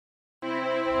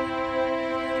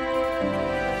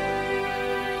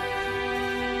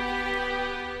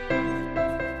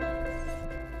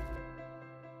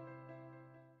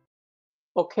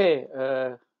Okay,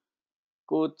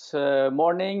 good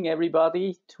morning,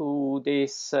 everybody, to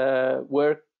this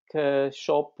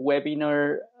workshop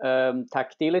webinar,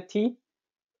 TACTILITY.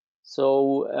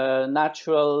 So,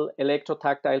 natural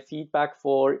electrotactile feedback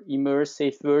for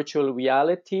immersive virtual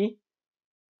reality.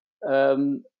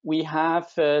 We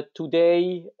have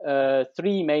today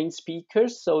 3 main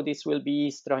speakers. So this will be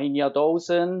Strahinja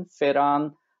Dozen,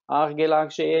 Ferran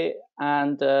Argelage,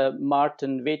 and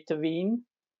Martin Witteveen.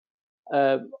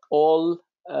 All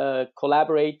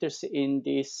collaborators in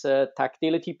this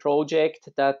TACTILITY project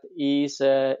that is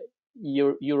a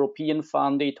European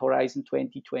funded Horizon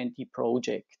 2020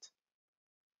 project.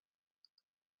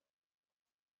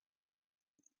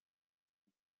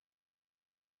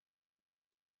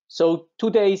 So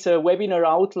today's webinar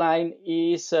outline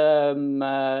is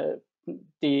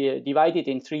divided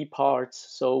in 3 parts.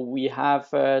 So we have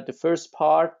the first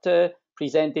part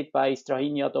presented by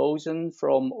Strahinja Dozen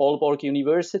from Aalborg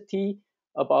University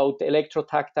about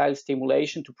electrotactile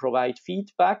stimulation to provide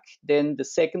feedback. Then the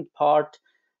second part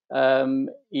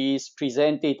is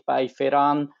presented by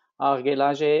Ferran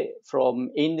Argelage from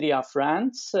INRIA,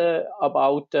 France,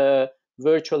 about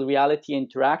virtual reality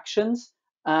interactions.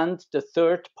 And the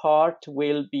third part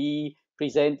will be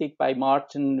presented by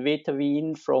Martin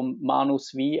Witteveen from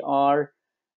Manus VR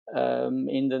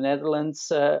in the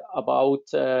Netherlands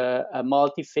about a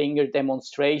multi-finger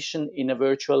demonstration in a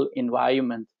virtual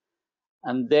environment.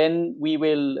 And then we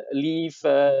will leave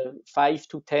 5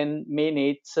 to 10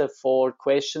 minutes for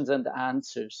questions and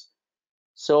answers.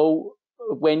 So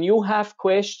when you have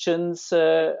questions,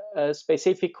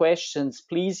 specific questions,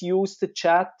 please use the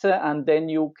chat and then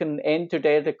you can enter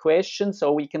there the questions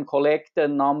so we can collect a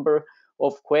number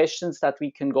of questions that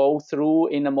we can go through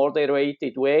in a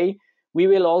moderated way. We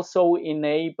will also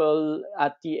enable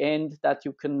at the end that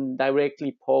you can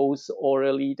directly pose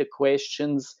orally the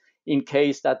questions in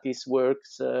case that this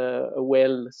works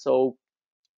well. So,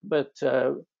 but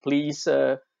please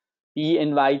be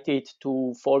invited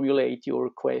to formulate your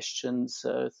questions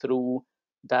through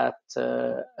that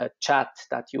chat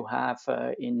that you have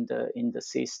in the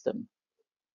system.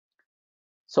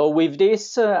 So with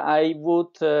this, I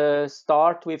would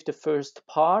start with the first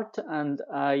part, and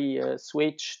I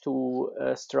switch to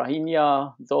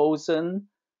Strahinja Dozen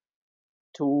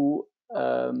to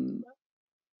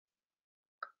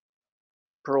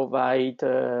provide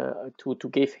to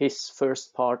give his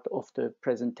first part of the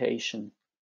presentation.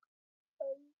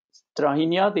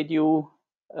 Strahinja, did you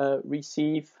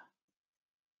receive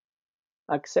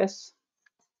access?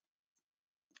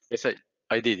 Yes,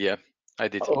 I did, yeah, I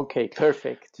did. Okay,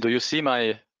 perfect. Do you see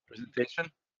my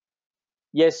presentation?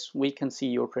 Yes, we can see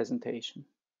your presentation.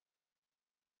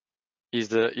 Is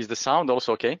the sound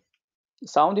also okay?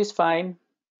 Sound is fine.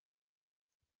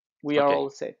 We are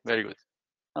all set. Very good.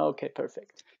 Okay,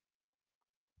 perfect.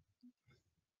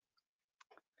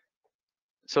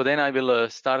 So then I will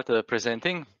start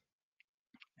presenting.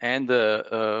 And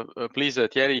please,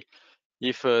 Thierry,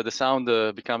 if the sound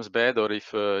becomes bad or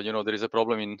if you know there is a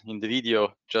problem in the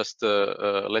video, just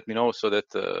let me know so that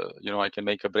you know I can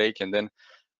make a break and then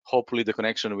hopefully the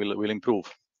connection will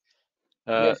improve.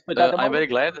 Yes, but I'm very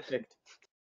glad. Perfect.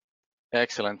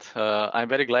 Excellent. I'm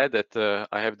very glad that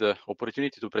I have the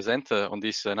opportunity to present on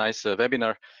this nice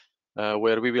webinar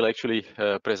where we will actually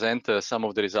present some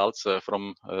of the results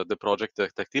from the project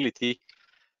TACTILITY,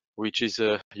 which is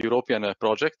a European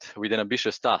project with an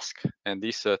ambitious task. And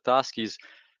this task is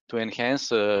to enhance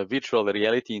virtual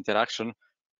reality interaction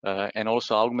and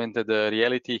also augmented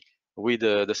reality with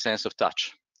the sense of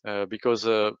touch. Because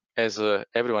as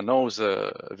everyone knows,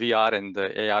 VR and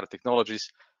AR technologies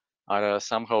are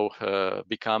somehow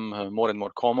become more and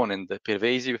more common and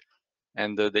pervasive,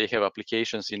 and they have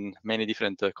applications in many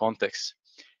different contexts.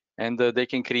 And they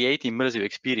can create immersive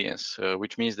experience,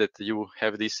 which means that you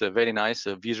have this very nice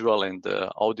visual and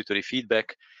auditory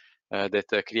feedback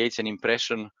that creates an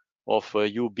impression of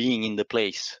you being in the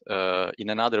place, in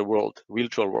another world,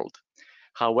 virtual world.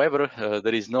 However,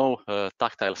 there is no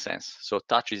tactile sense. So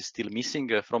touch is still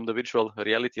missing from the virtual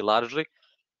reality largely.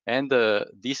 And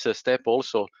this step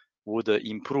also would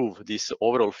improve this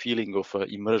overall feeling of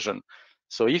immersion.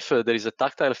 So if there is a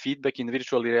tactile feedback in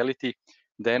virtual reality,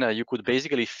 then you could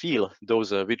basically feel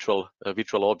those virtual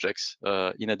objects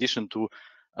in addition to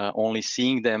only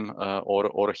seeing them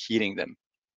or hearing them.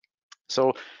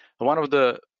 So one of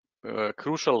the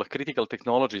crucial critical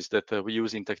technologies that we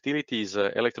use in TACTILITY is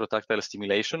electrotactile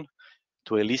stimulation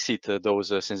to elicit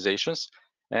those sensations.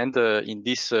 And in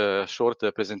this short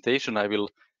presentation, I will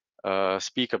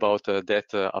speak about that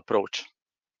approach.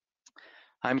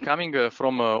 I'm coming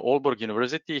from Aalborg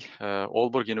University.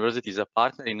 Aalborg University is a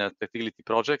partner in a TACTILITY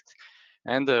project,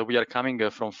 And we are coming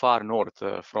from far north,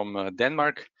 from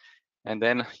Denmark. And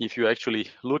then if you actually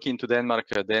look into Denmark,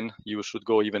 then you should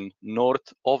go even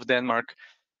north of Denmark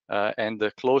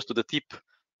and close to the tip.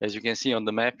 As you can see on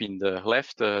the map in the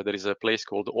left, there is a place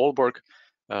called Aalborg,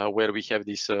 where we have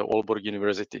this Aalborg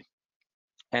University.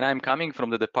 And I'm coming from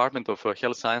the Department of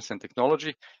Health Science and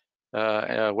Technology,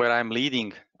 where I'm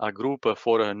leading a group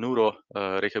for neuro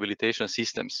rehabilitation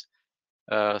systems.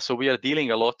 So we are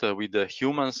dealing a lot with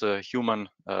humans, human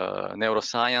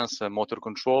neuroscience, motor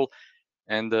control,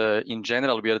 and in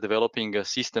general, we are developing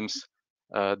systems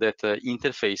that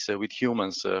interface with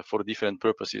humans for different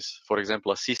purposes. For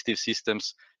example, assistive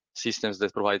systems, systems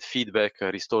that provide feedback,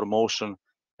 restore motion,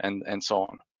 and so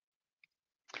on.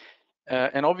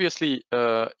 And obviously,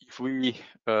 if we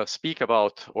speak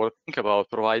about or think about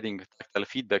providing tactile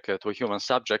feedback to a human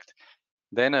subject,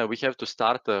 then we have to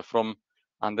start from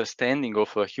understanding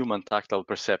of human tactile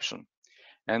perception.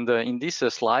 And in this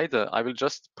slide, I will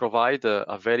just provide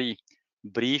a very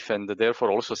brief and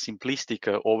therefore also simplistic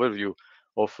overview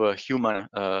of human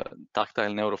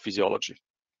tactile neurophysiology.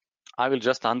 I will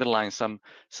just underline some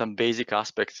basic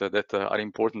aspects that are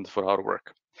important for our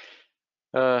work.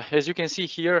 As you can see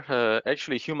here,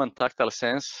 actually human tactile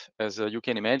sense, as you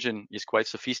can imagine, is quite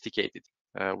sophisticated.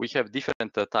 We have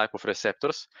different type of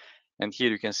receptors, and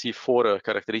here you can see 4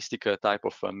 characteristic type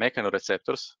of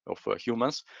mechanoreceptors of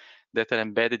humans that are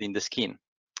embedded in the skin.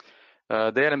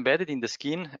 They are embedded in the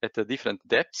skin at different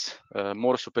depths,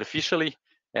 more superficially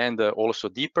and also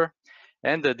deeper.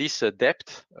 And this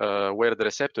depth where the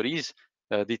receptor is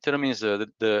determines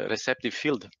the receptive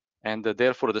field and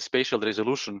therefore the spatial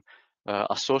resolution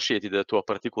associated to a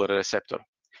particular receptor.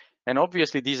 And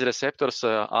obviously these receptors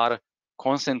are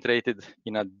concentrated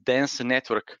in a dense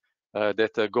network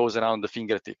that goes around the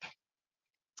fingertip.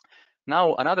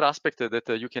 Now, another aspect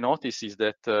that you can notice is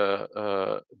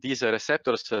that these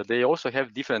receptors, they also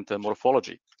have different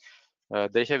morphology.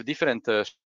 They have different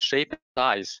shape and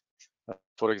size,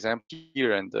 for example,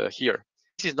 here and here.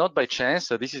 This is not by chance.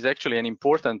 This is actually an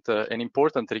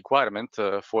important requirement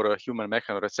for human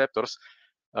mechanoreceptors,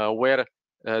 where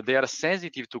they are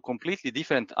sensitive to completely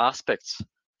different aspects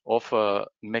of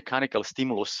mechanical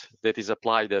stimulus that is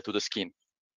applied to the skin.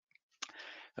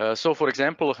 So, for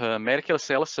example, Merkel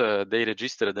cells, they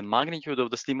register the magnitude of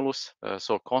the stimulus,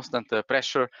 so constant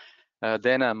pressure.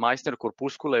 Then Meissner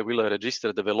corpusculae will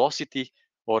register the velocity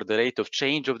or the rate of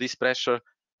change of this pressure,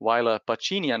 while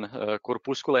Pacinian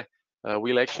corpusculae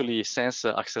will actually sense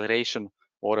acceleration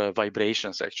or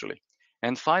vibrations, actually.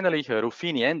 And finally,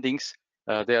 Ruffini endings,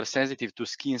 they are sensitive to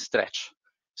skin stretch.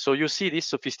 So you see this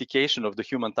sophistication of the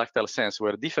human tactile sense,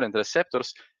 where different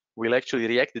receptors will actually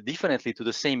react differently to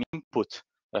the same input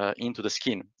into the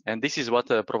skin. And this is what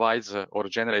provides or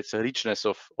generates a richness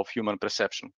of human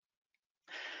perception.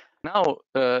 Now,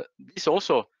 this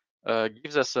also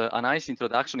gives us a nice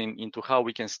introduction into how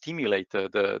we can stimulate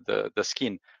the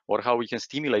skin, or how we can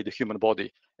stimulate the human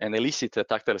body and elicit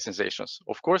tactile sensations.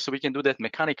 Of course, we can do that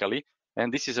mechanically,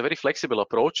 and this is a very flexible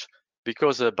approach,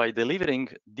 because by delivering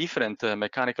different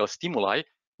mechanical stimuli,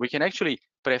 we can actually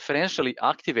preferentially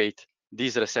activate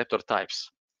these receptor types.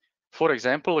 For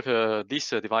example, this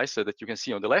device that you can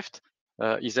see on the left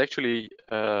is actually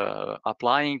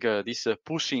applying this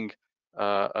pushing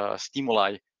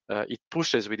stimuli. It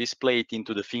pushes with this plate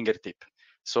into the fingertip.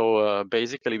 So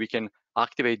basically, we can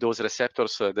activate those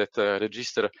receptors that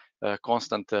register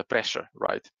constant pressure,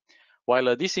 right?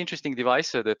 While this interesting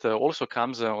device that also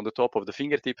comes on the top of the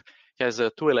fingertip has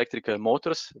 2 electric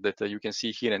motors that you can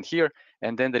see here and here,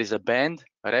 and then there is a band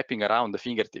wrapping around the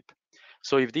fingertip.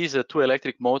 So if these 2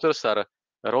 electric motors are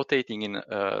rotating in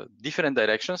different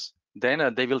directions,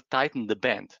 then they will tighten the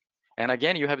band. And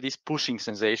again, you have this pushing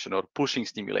sensation or pushing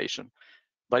stimulation.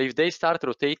 But if they start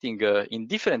rotating in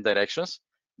different directions,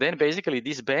 then basically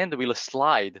this band will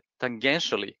slide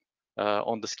tangentially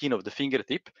on the skin of the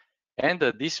fingertip. And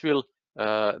this will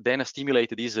then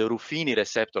stimulate these Ruffini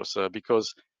receptors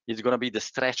because it's going to be the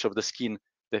stretch of the skin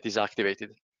that is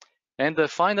activated. And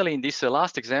finally, in this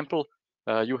last example,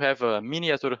 you have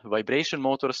miniature vibration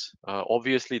motors.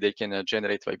 Obviously, they can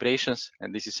generate vibrations,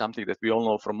 and this is something that we all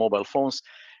know from mobile phones.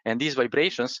 And these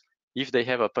vibrations, if they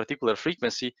have a particular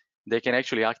frequency, they can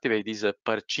actually activate these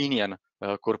Pacinian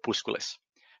corpuscles.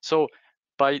 So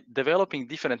by developing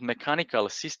different mechanical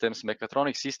systems,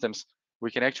 mechatronic systems, we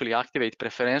can actually activate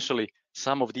preferentially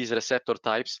some of these receptor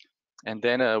types, and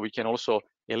then we can also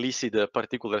elicit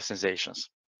particular sensations.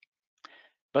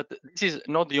 But this is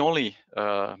not the only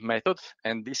method,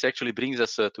 and this actually brings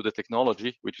us to the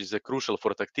technology, which is crucial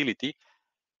for tactility.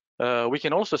 We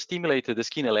can also stimulate the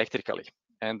skin electrically.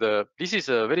 And this is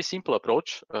a very simple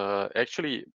approach.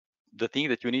 Actually, the thing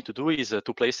that you need to do is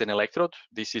to place an electrode.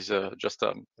 This is just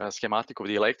a schematic of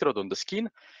the electrode on the skin,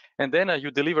 and then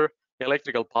you deliver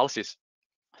electrical pulses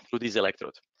through this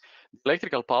electrode. The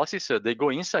electrical pulses, they go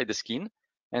inside the skin,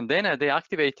 and then they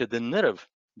activate the nerve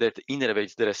that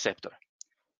innervates the receptor.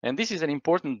 And this is an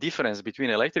important difference between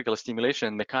electrical stimulation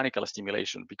and mechanical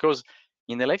stimulation, because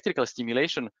in electrical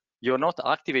stimulation, you're not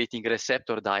activating a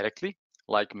receptor directly,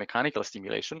 like mechanical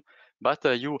stimulation, but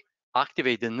you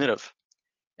activate the nerve.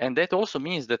 And that also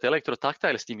means that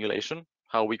electrotactile stimulation,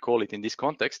 how we call it in this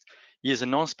context, is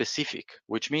non-specific,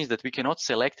 which means that we cannot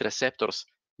select receptors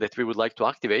that we would like to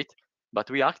activate, but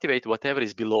we activate whatever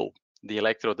is below the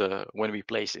electrode when we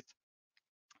place it.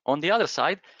 On the other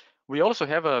side, we also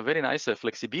have a very nice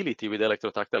flexibility with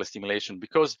electrotactile stimulation,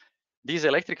 because these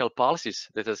electrical pulses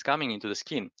that is coming into the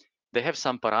skin, they have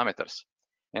some parameters.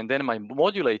 And then by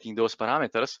modulating those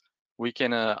parameters, we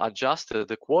can adjust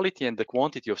the quality and the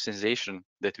quantity of sensation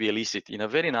that we elicit in a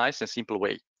very nice and simple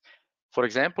way. For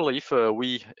example, if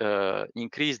we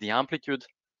increase the amplitude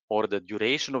or the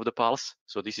duration of the pulse,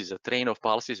 so this is a train of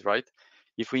pulses, right?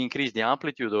 If we increase the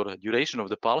amplitude or duration of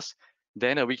the pulse,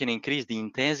 then we can increase the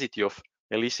intensity of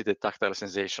elicited tactile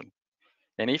sensation.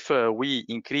 And if we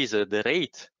increase the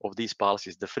rate of these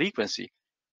pulses, the frequency,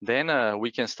 then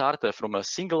we can start from a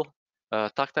single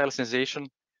tactile sensation.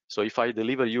 So if I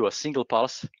deliver you a single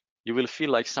pulse, you will feel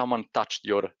like someone touched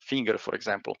your finger, for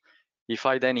example. If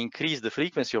I then increase the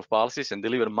frequency of pulses and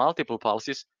deliver multiple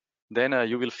pulses, then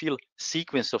you will feel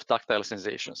sequence of tactile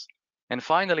sensations. And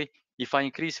finally, if I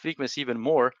increase frequency even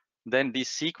more, then this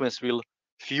sequence will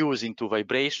fuse into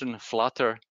vibration,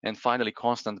 flutter, and finally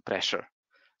constant pressure.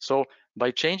 So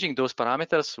by changing those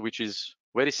parameters, which is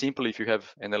very simple if you have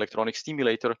an electronic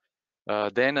stimulator,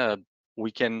 then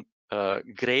we can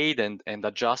grade and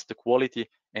adjust the quality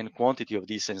and quantity of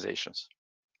these sensations.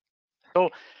 So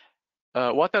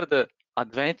what are the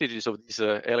advantages of this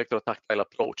electrotactile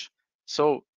approach?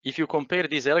 So if you compare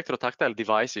these electrotactile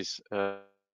devices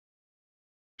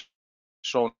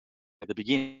shown at the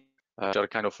beginning, which are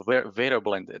kind of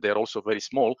variable and they're also very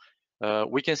small,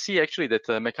 we can see actually that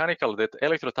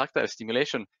electrotactile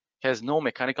stimulation has no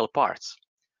mechanical parts.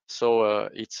 So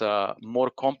it's a more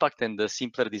compact and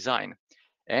simpler design.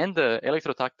 And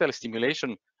electrotactile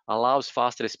stimulation allows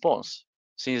fast response.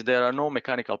 Since there are no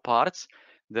mechanical parts,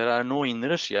 there are no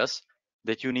inertias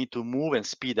that you need to move and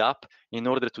speed up in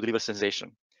order to deliver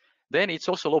sensation. Then it's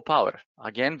also low power,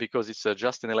 again, because it's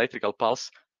just an electrical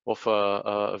pulse of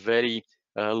a very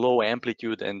low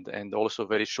amplitude and also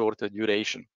very short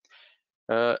duration.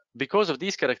 Because of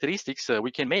these characteristics,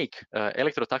 we can make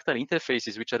electrotactile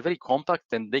interfaces which are very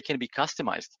compact and they can be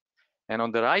customized. And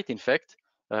on the right, in fact,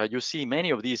 you see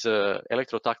many of these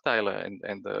electrotactile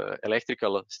and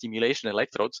electrical stimulation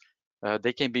electrodes.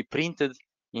 They can be printed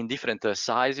in different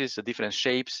sizes, different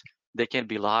shapes. They can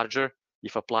be larger.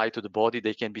 If applied to the body,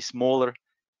 they can be smaller,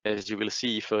 as you will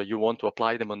see if you want to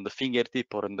apply them on the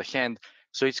fingertip or on the hand.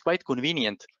 So it's quite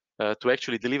convenient to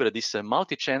actually deliver this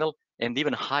multi-channel and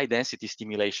even high-density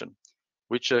stimulation,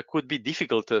 which could be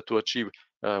difficult to achieve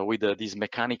with these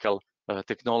mechanical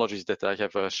technologies that I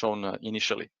have shown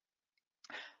initially.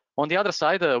 On the other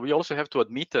side, we also have to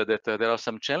admit that there are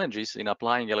some challenges in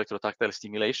applying electrotactile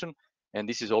stimulation, and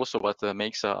this is also what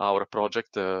makes our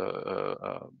project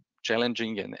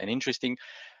challenging and interesting.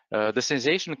 The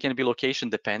sensation can be location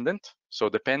dependent, so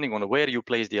depending on where you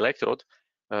place the electrode,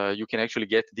 you can actually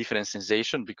get different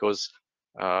sensation because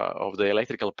of the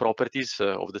electrical properties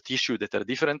of the tissue that are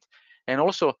different. And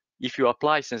also, if you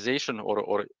apply sensation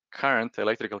or current,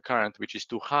 electrical current, which is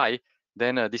too high,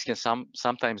 then this can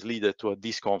sometimes lead to a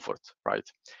discomfort, right?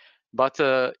 But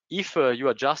if you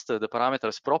adjust the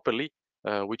parameters properly,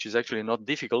 which is actually not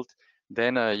difficult,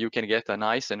 then you can get a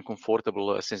nice and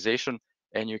comfortable sensation,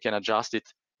 and you can adjust it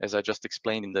as I just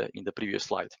explained in the previous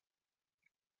slide.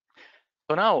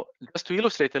 So now, just to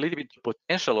illustrate a little bit the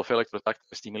potential of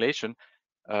electrotactile stimulation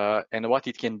and what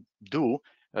it can do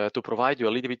to provide you a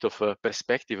little bit of a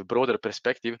perspective, broader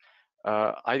perspective,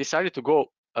 I decided to go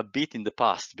a bit in the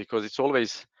past because it's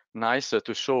always nice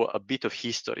to show a bit of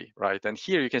history, right? And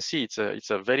here you can see it's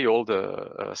a very old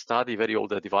study, very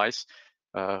old device,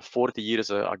 40 years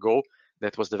ago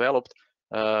that was developed.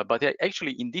 But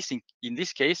actually, in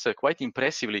this case, quite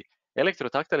impressively,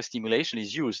 electrotactile stimulation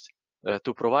is used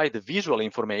to provide visual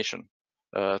information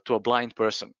to a blind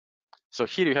person. So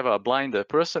here you have a blind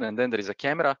person, and then there is a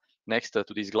camera next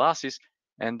to these glasses,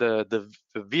 and the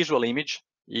visual image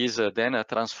is then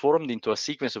transformed into a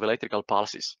sequence of electrical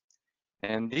pulses.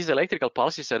 And these electrical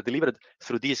pulses are delivered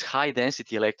through these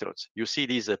high-density electrodes. You see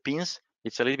these pins.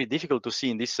 It's a little bit difficult to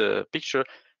see in this picture,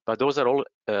 but those are all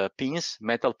pins,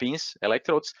 metal pins,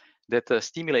 electrodes that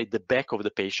stimulate the back of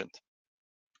the patient.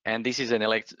 And this is an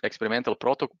experimental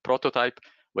prototype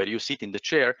where you sit in the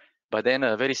chair, but then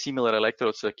very similar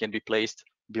electrodes can be placed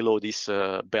below this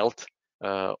belt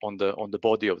on the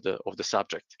body of the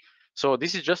subject. So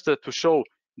this is just to show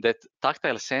that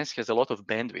tactile sense has a lot of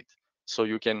bandwidth. So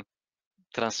you can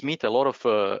transmit a lot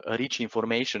of rich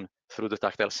information through the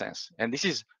tactile sense. And this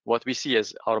is what we see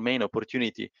as our main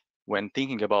opportunity when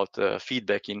thinking about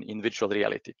feedback in virtual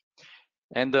reality.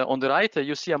 And on the right,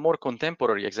 you see a more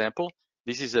contemporary example.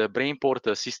 This is a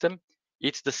BrainPort system.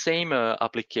 It's the same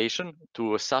application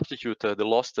to substitute the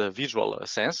lost visual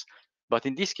sense. But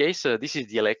in this case, this is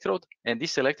the electrode, and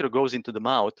this electrode goes into the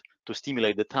mouth to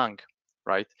stimulate the tongue,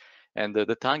 right? And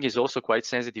the tongue is also quite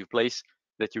sensitive place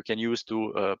that you can use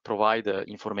to provide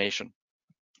information.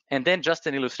 And then just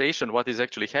an illustration, what is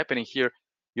actually happening here,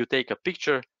 you take a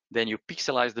picture, then you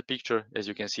pixelize the picture, as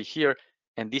you can see here,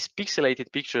 and this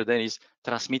pixelated picture then is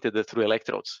transmitted through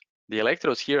electrodes. The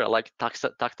electrodes here are like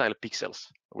tactile pixels.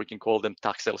 We can call them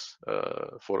taxels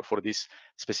for this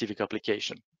specific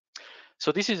application.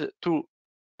 So this is to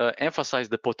emphasize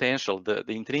the potential, the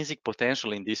intrinsic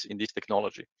potential in this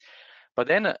technology. But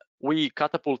then we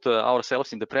catapult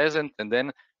ourselves in the present, and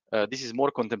then this is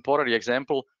more contemporary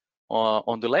example.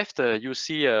 On the left, you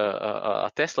see a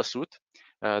Tesla suit.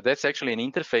 That's actually an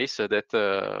interface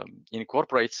that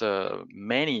incorporates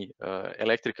many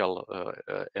electrical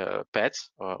pads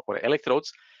or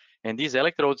electrodes. And these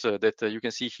electrodes that you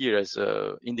can see here as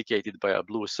indicated by a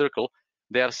blue circle,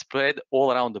 they are spread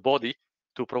all around the body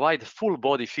to provide full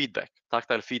body feedback,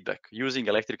 tactile feedback, using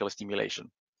electrical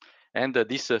stimulation. And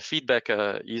this feedback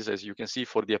is, as you can see,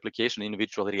 for the application in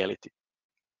virtual reality.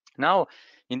 Now,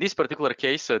 in this particular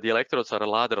case, the electrodes are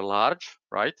rather large,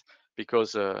 right?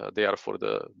 Because they are for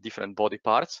the different body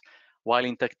parts. While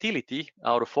in TACTILITY,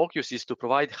 our focus is to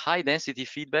provide high density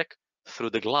feedback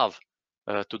through the glove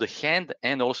to the hand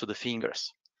and also the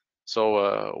fingers.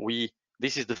 So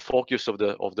this is the focus of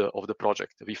the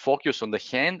project. We focus on the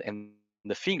hand and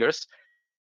the fingers,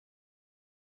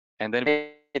 and then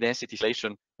high density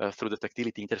stimulation through the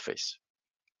TACTILITY interface.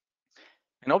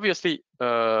 And obviously,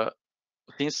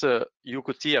 since you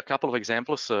could see a couple of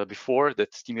examples before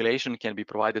that stimulation can be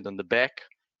provided on the back,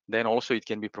 then also it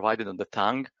can be provided on the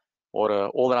tongue or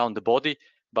all around the body.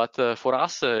 But for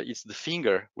us, it's the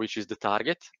finger which is the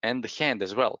target, and the hand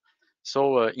as well.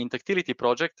 So in TACTILITY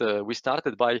project, we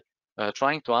started by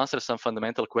trying to answer some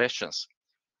fundamental questions.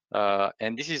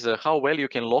 And this is how well you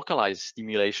can localize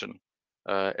stimulation,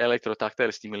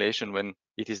 electrotactile stimulation, when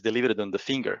it is delivered on the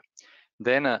finger.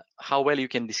 Then how well you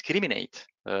can discriminate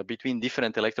between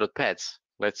different electrode pads.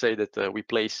 Let's say that we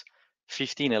place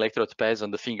 15 electrode pads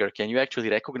on the finger. Can you actually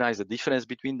recognize the difference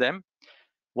between them?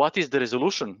 What is the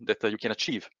resolution that you can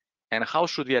achieve? And how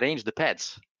should we arrange the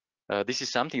pads? This is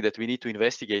something that we need to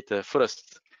investigate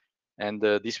first. And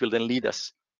this will then lead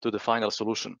us to the final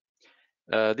solution.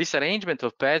 This arrangement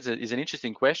of pads is an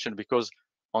interesting question, because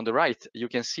on the right, you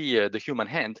can see the human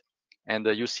hand, and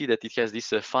you see that it has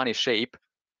this funny shape.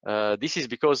 This is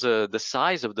because the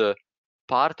size of the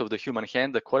part of the human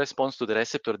hand corresponds to the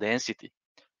receptor density.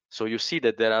 So you see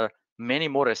that there are many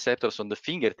more receptors on the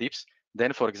fingertips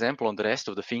than, for example, on the rest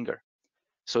of the finger.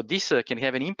 So this can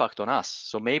have an impact on us.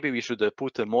 So maybe we should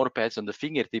put more pads on the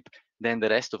fingertip than the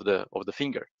rest of the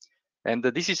finger. And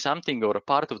this is something, or a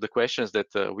part of the questions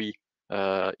that we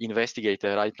investigate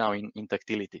right now in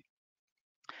TACTILITY.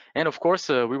 And of course,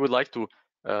 we would like to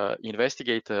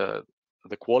investigate the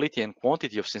quality and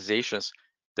quantity of sensations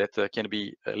that can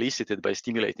be elicited by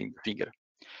stimulating the finger.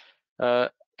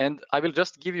 And I will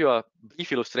just give you a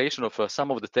brief illustration of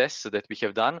some of the tests that we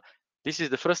have done. This is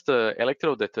the first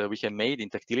electrode that we have made in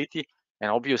TACTILITY. And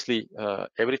obviously,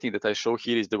 everything that I show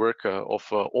here is the work of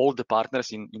all the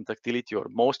partners in TACTILITY, or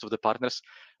most of the partners,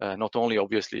 not only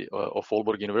obviously of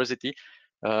Aalborg University,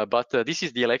 but this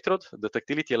is the electrode, the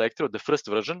TACTILITY electrode, the first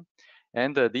version.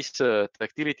 And this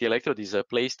TACTILITY electrode is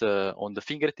placed on the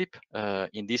fingertip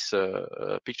in this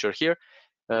picture here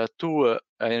to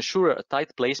ensure a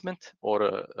tight placement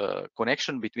or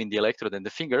connection between the electrode and the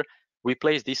finger. We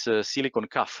place this silicone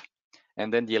cuff,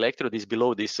 and then the electrode is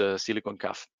below this silicone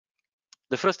cuff.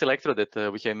 The first electrode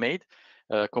that we have made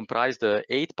comprised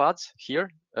 8 pads here,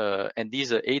 and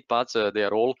these 8 pads, they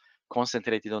are all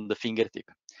concentrated on the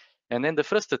fingertip. And then the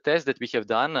first test that we have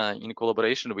done in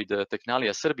collaboration with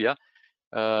Technalia Serbia,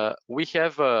 we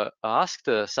have asked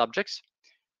subjects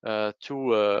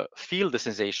to feel the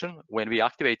sensation when we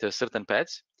activate certain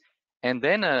pads. And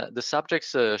then the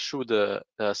subjects should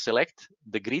select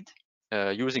the grid,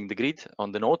 using the grid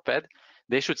on the notepad.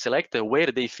 They should select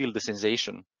where they feel the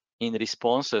sensation in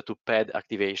response to pad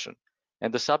activation.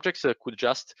 And the subjects could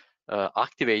just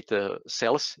activate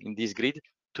cells in this grid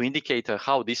to indicate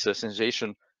how this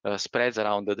sensation spreads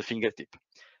around the fingertip.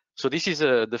 So this is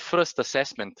the first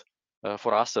assessment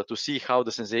for us to see how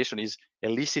the sensation is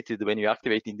elicited when you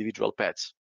activate individual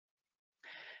pads.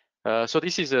 So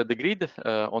this is the grid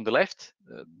on the left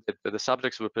that the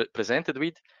subjects were presented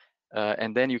with,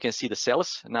 and then you can see the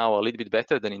cells now a little bit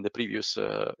better than in the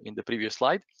previous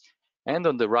slide. And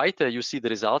on the right, you see the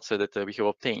results that we have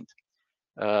obtained.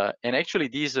 And actually,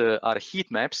 these are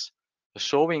heat maps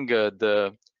showing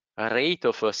the rate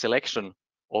of selection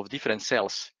of different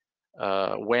cells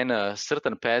when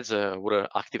certain pads were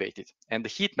activated. And the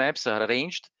heat maps are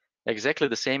arranged exactly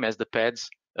the same as the pads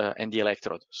and the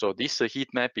electrode. So this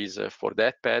heat map is for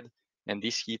that pad, and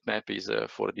this heat map is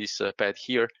for this pad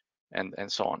here,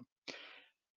 and so on.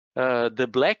 The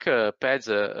black pads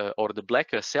or the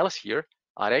black cells here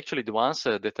are actually the ones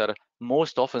that are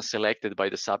most often selected by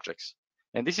the subjects.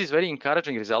 And this is very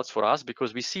encouraging results for us,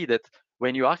 because we see that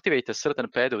when you activate a certain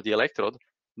pad of the electrode,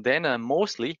 then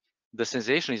mostly the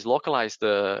sensation is localized,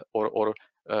 or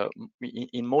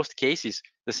in most cases,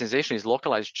 the sensation is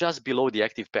localized just below the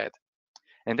active pad.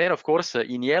 And then, of course,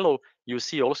 in yellow, you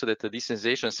see also that this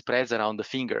sensation spreads around the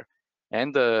finger.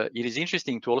 And it is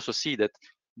interesting to also see that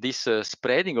this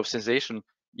spreading of sensation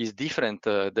is different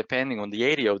depending on the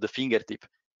area of the fingertip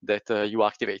that you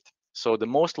activate. So the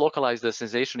most localized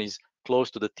sensation is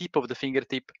close to the tip of the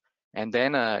fingertip, and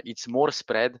then it's more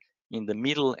spread in the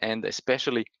middle and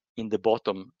especially in the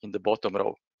bottom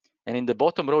row. And in the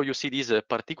bottom row, you see this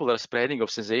particular spreading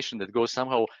of sensation that goes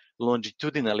somehow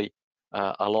longitudinally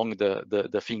along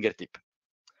the fingertip.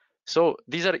 So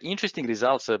these are interesting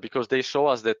results because they show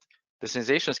us that the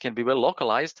sensations can be well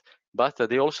localized, but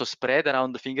they also spread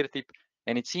around the fingertip.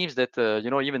 And it seems that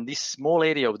even this small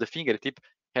area of the fingertip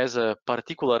has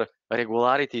particular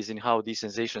regularities in how these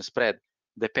sensations spread,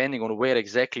 depending on where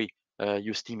exactly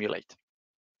you stimulate.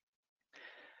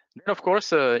 Then, of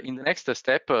course, in the next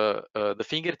step, the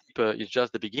fingertip is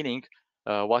just the beginning.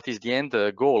 What is the end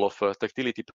goal of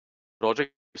TACTILITY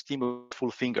project? To stimulate the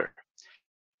full finger.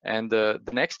 And the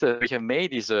next we have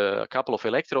made is a couple of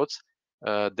electrodes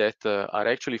that are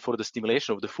actually for the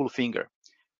stimulation of the full finger.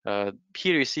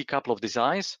 Here you see a couple of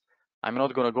designs. I'm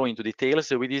not going to go into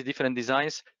details with these different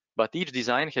designs, but each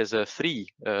design has three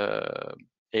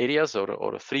areas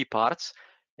or three parts,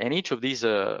 and each of these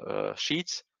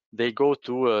sheets, they go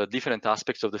to different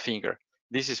aspects of the finger.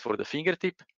 This is for the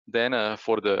fingertip, then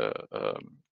for the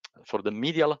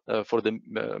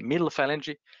middle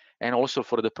phalange, and also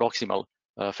for the proximal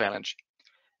phalange.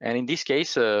 And in this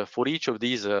case, for each of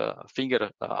these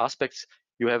finger aspects,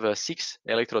 you have 6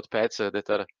 electrode pads that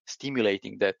are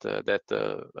stimulating that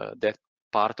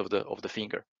part of the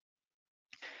finger.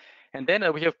 And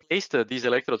then we have placed these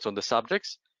electrodes on the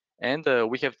subjects, and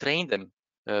we have trained them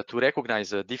to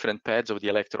recognize different pads of the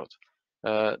electrode.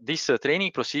 This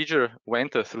training procedure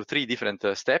went through 3 different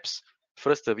steps.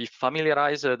 First, we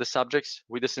familiarize the subjects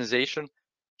with the sensation,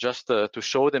 just to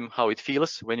show them how it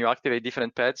feels when you activate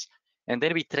different pads. And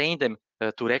then we train them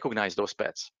to recognize those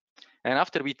pads. And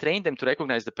after we train them to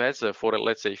recognize the pads for,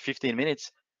 let's say, 15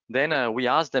 minutes, then we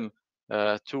ask them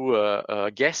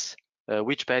to guess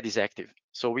which pad is active.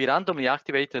 So we randomly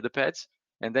activate the pads,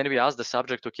 and then we ask the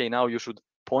subject, okay, now you should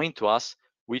point to us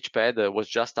which pad was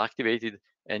just activated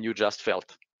and you just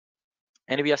felt.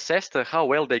 And we assessed how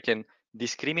well they can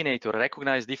discriminate or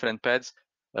recognize different pads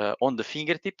on the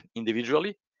fingertip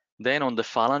individually, then on the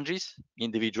phalanges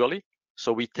individually.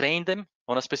 So we train them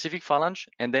on a specific phalange,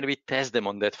 and then we test them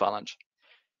on that phalange.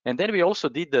 And then we also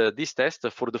did this test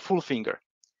for the full finger,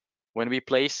 when we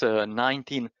place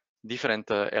 19 different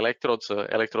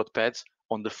electrode pads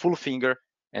on the full finger,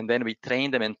 and then we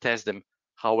train them and test them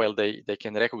how well they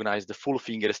can recognize the full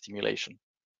finger stimulation.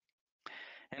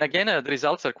 And again, the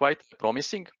results are quite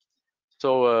promising.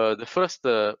 So the first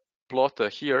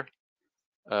plot here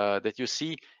that you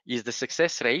see is the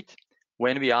success rate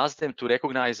when we ask them to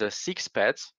recognize 6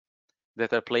 pads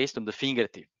that are placed on the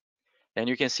fingertip. And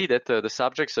you can see that the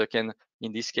subjects can,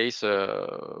 in this case,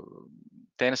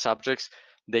 10 subjects,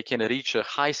 they can reach a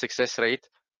high success rate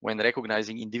when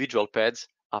recognizing individual pads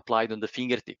applied on the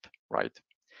fingertip, right?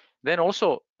 Then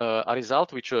also a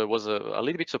result which was a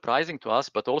little bit surprising to us,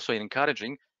 but also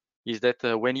encouraging, is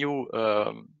that when you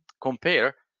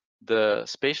compare the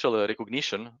spatial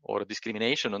recognition or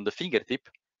discrimination on the fingertip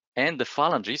and the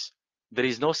phalanges, there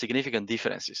is no significant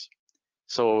differences.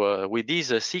 So with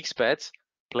these 6 pads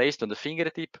placed on the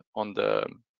fingertip, on the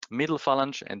middle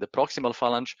phalange and the proximal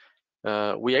phalange,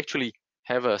 we actually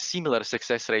have similar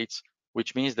success rates,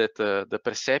 which means that the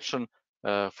perception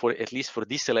for at least for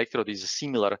this electrode is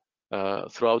similar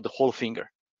throughout the whole finger.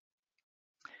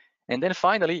 And then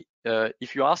finally,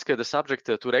 if you ask the subject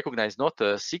to recognize not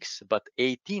 6 but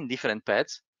 18 different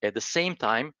pads at the same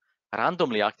time,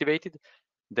 randomly activated,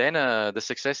 then the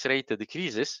success rate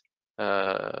decreases.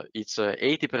 It's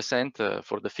 80%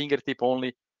 for the fingertip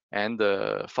only, and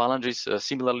phalanges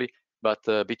similarly, but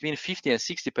between 50 and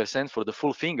 60% for the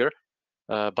full finger.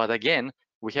 But again,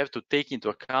 we have to take into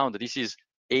account that this is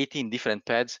 18 different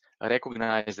pads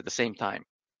recognized at the same time.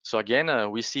 So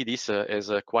again, we see this as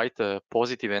a quite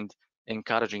positive and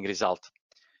encouraging result.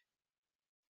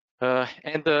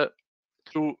 And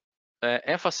to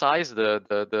emphasize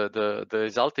the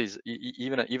result is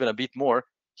even a bit more,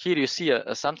 here you see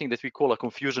something that we call a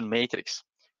confusion matrix.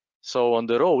 So on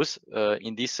the rows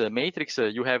in this matrix,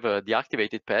 you have the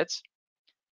activated pads,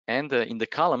 and in the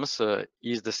columns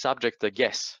is the subject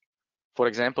guess. For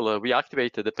example, we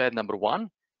activated the pad number 1,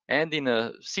 and in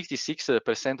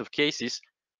 66% of cases,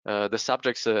 the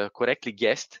subjects correctly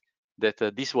guessed that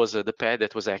this was the pad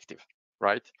that was active,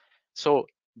 right? So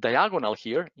diagonal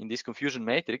here in this confusion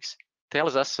matrix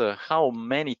tells us how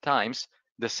many times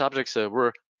the subjects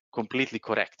were completely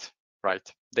correct, right?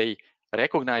 They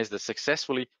recognized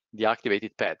successfully the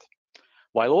activated pad.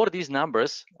 While all these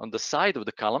numbers on the side of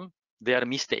the column, they are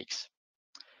mistakes.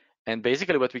 And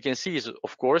basically what we can see is,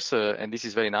 of course, and this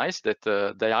is very nice, that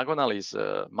diagonal is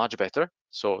much better.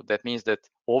 So that means that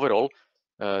overall,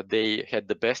 they had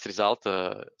the best result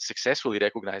successfully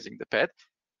recognizing the pad.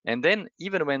 And then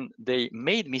even when they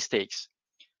made mistakes,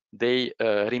 they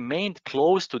remained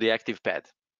close to the active pad.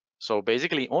 So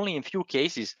basically only in few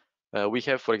cases, we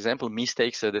have, for example,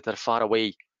 mistakes that are far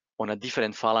away on a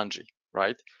different phalange,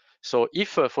 right? So if,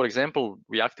 for example,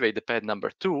 we activate the pad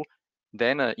number 2,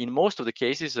 then in most of the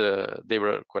cases, they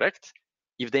were correct.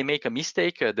 If they make a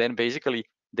mistake, then basically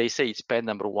they say it's pad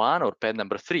number 1 or pad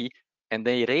number 3, and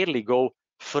they rarely go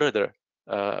further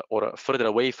or further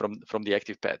away from the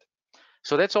active pad.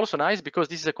 So that's also nice because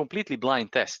this is a completely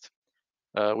blind test,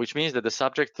 which means that the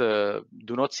subject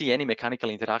do not see any mechanical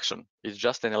interaction. It's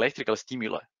just an electrical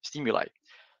stimuli.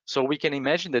 So we can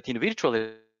imagine that in virtual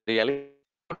reality,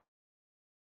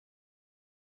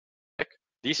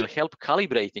 this will help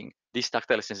calibrating this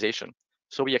tactile sensation.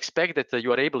 So we expect that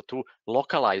you are able to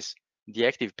localize the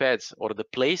active pads or the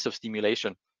place of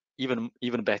stimulation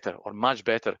even better or much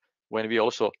better when we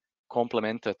also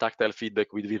complement tactile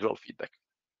feedback with visual feedback.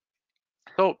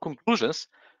 So conclusions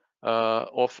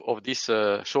of these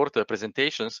short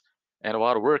presentations and of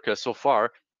our work so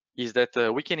far is that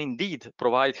we can indeed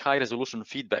provide high resolution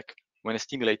feedback when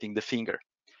stimulating the finger.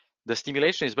 The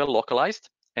stimulation is well localized,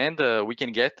 and we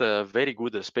can get very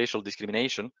good spatial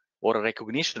discrimination or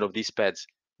recognition of these pads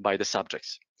by the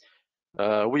subjects.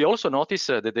 We also notice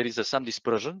that there is some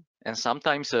dispersion, and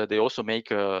sometimes they also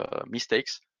make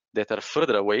mistakes that are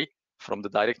further away from the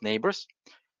direct neighbors.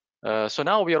 So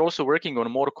now we are also working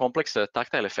on more complex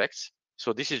tactile effects.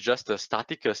 So this is just a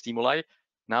static stimuli.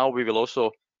 Now we will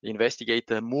also investigate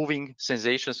moving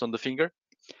sensations on the finger.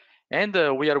 And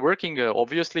we are working,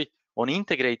 obviously, on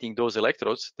integrating those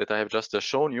electrodes that I have just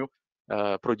shown you,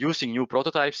 producing new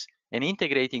prototypes and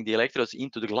integrating the electrodes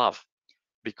into the glove,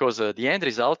 because the end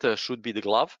result should be the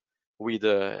glove with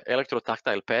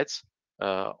electrotactile pads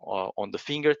on the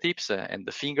fingertips and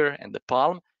the finger and the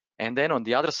palm. And then on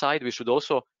the other side, we should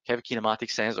also have kinematic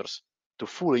sensors to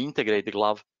fully integrate the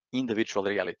glove in the virtual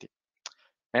reality.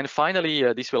 And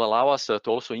finally, this will allow us to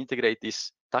also integrate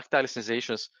these tactile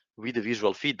sensations with the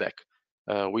visual feedback,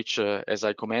 which, as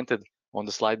I commented on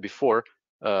the slide before,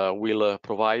 will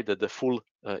provide the full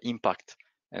impact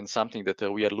and something that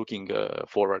we are looking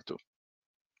forward to.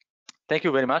 Thank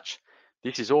you very much.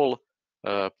 This is all.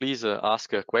 Please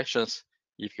ask questions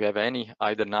if you have any,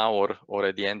 either now or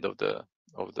at the end of the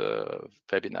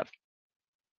webinar.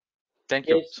 Thank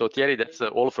you. So Thierry, that's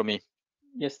all from me.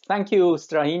 Yes, thank you,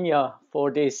 Strahinja,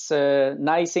 for this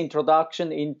nice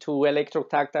introduction into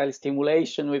electrotactile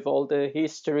stimulation with all the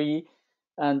history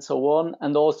and so on,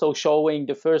 and also showing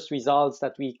the first results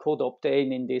that we could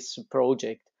obtain in this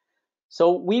project.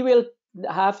 So we will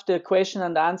have the question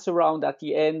and answer round at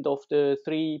the end of the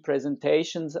 3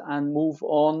 presentations and move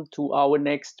on to our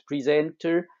next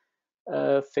presenter,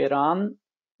 Ferran.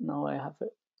 Now I have a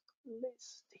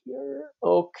list here.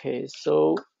 Okay,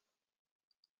 so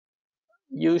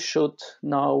you should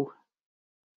now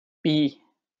be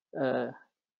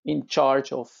in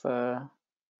charge of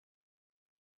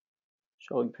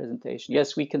showing presentation.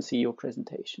 Yes, we can see your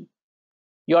presentation.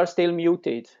 You are still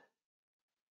muted.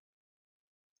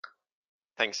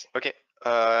 Thanks. Okay.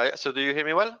 So do you hear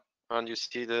me well? And you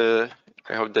see I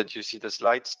hope that you see the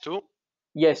slides too.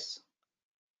 Yes.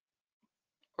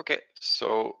 Okay.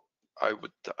 So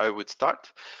I would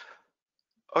start.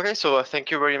 Okay, so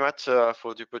thank you very much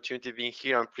for the opportunity of being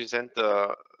here and present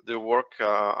the work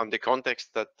and the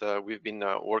context that we've been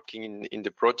working in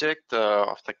the project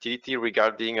of TACTILITY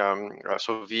regarding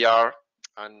so VR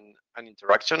and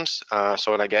interactions.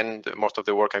 So and again, most of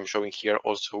the work I'm showing here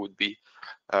also would be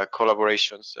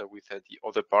collaborations with the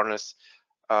other partners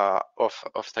of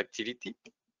TACTILITY.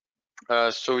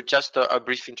 So just a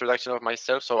brief introduction of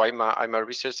myself. So I'm a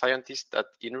research scientist at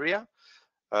INRIA.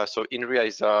 So INRIA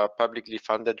is a publicly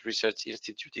funded research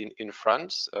institute in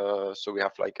France. So we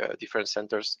have like different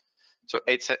centers. So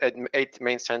eight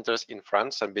main centers in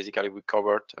France, and basically we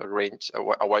covered a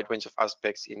wide range of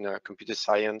aspects in computer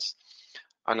science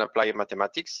and applied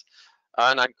mathematics.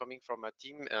 And I'm coming from a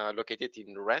team located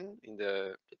in Rennes, in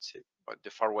the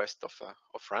far west of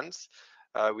France,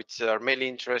 which are mainly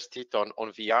interested on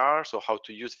VR. So how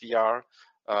to use VR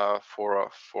for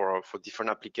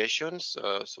different applications.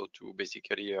 So to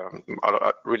basically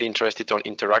are really interested on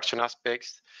interaction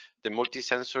aspects, the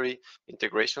multisensory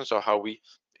integration. So how we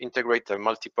integrate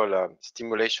multiple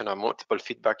stimulation and multiple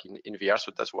feedback in VR.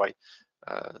 So that's why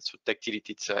so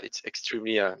TACTILITY it's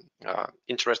extremely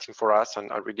interesting for us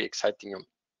and a really exciting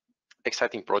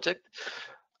project.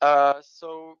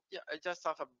 So yeah, I just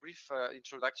have a brief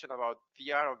introduction about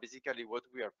VR, or basically what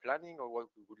we are planning or what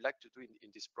we would like to do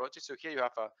in this project. So here you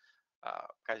have a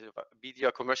kind of a video,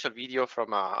 a commercial video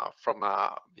from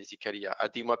basically a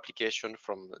demo application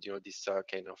from this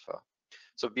kind of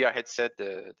so VR headset,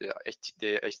 the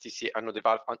HTC Anno the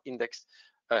Valve Index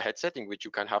headset, in which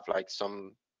you can have like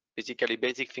some basically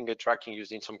basic finger tracking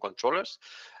using some controllers.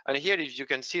 And here, if you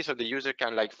can see, so the user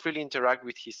can like freely interact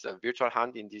with his virtual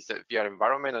hand in this VR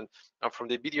environment. And from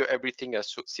the video, everything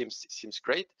seems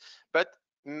great. But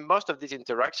most of these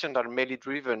interactions are mainly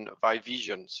driven by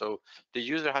vision. So the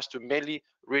user has to mainly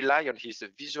rely on his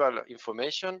visual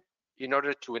information in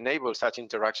order to enable such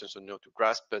interactions, so to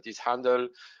grasp this handle,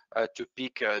 to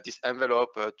pick this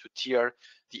envelope, to tear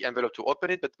the envelope to open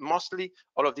it. But mostly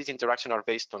all of these interactions are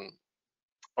based on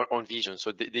vision.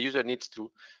 So the user needs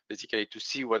to basically to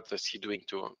see what is he doing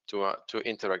to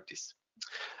interact this.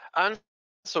 And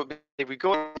so if we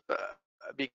go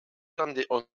on the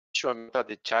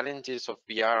challenges of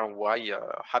VR and why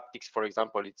haptics, for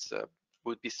example, it's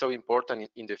would be so important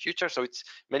in the future. So it's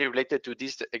mainly related to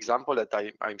this example that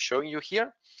I'm showing you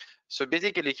here. So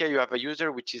basically here you have a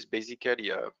user which is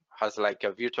basically has like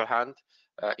a virtual hand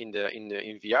in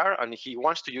VR, and he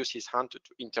wants to use his hand to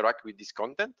interact with this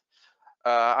content.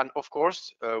 And of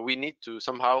course, we need to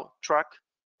somehow track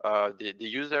the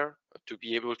user to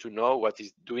be able to know what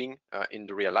he's doing in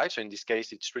the real life. So in this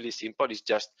case, it's really simple. It's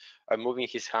just moving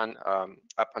his hand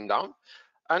up and down.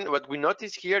 And what we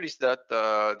notice here is that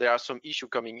there are some issues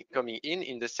coming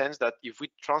in the sense that if we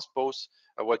transpose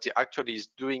what he actually is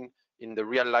doing in the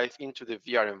real life into the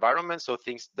VR environment, so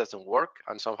things doesn't work,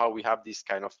 and somehow we have this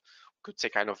kind of, could say,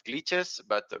 kind of glitches,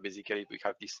 but basically we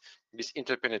have this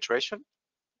interpenetration.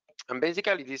 And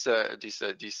basically this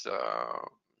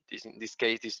in this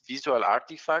case, this visual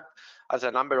artifact has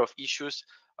a number of issues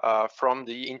from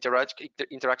the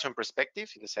interaction perspective,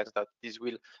 in the sense that this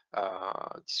will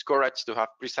discourage to have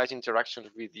precise interactions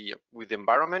with the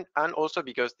environment, and also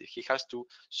because he has to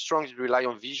strongly rely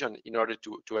on vision in order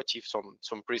to achieve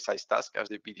some precise task, as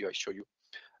the video I showed you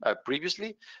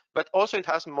previously. But also it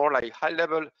has more like high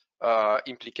level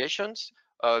implications,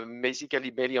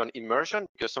 basically mainly on immersion,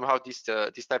 because somehow this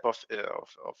type of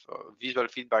visual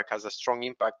feedback has a strong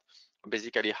impact on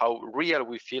basically how real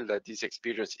we feel that this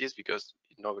experience is, because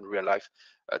in real life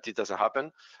this doesn't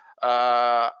happen.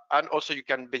 And also you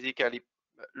can basically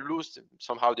lose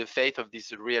somehow the faith of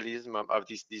this realism of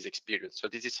this experience. So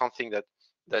this is something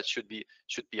that should be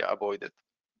avoided.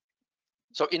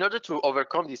 So in order to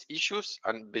overcome these issues,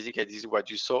 and basically this is what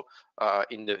you saw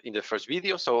in the first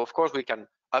video. So of course we can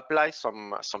apply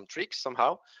some tricks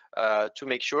somehow to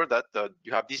make sure that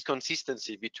you have this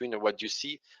consistency between what you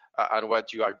see and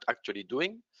what you are actually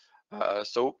doing.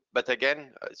 But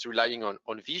again, it's relying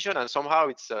on vision, and somehow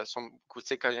it's some could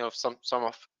say kind of some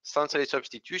of sensory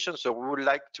substitution. So we would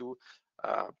like to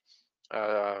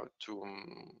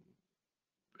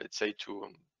let's say to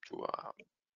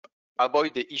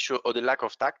avoid the issue or the lack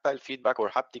of tactile feedback or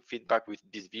haptic feedback with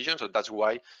this vision. So that's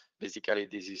why basically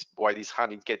this is why this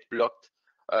hand gets blocked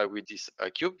with this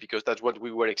cube, because that's what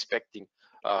we were expecting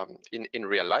in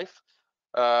real life.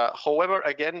 However,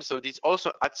 again, so this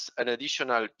also adds an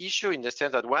additional issue in the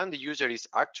sense that when the user is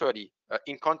actually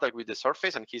in contact with the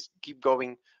surface and he's keep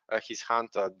going his hand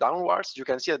downwards, you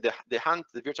can see that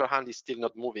the virtual hand is still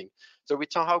not moving. So we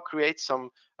somehow create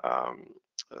some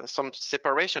some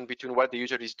separation between what the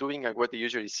user is doing and what the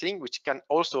user is seeing, which can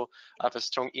also have a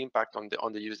strong impact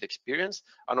on the user experience.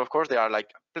 And of course, there are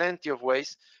like plenty of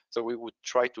ways. So we would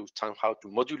try to somehow to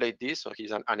modulate this. So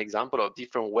here's an example of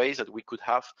different ways that we could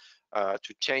have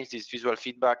to change this visual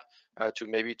feedback to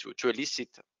maybe to elicit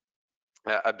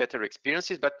a better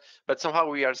experiences, but somehow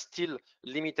we are still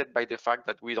limited by the fact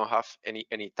that we don't have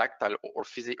any tactile or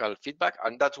physical feedback,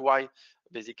 and that's why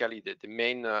basically the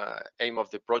main aim of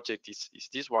the project is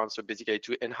this one. So basically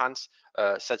to enhance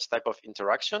such type of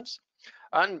interactions.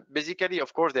 And basically,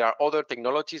 of course, there are other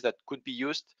technologies that could be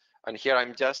used, and here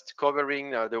I'm just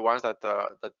covering the ones that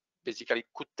basically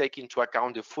could take into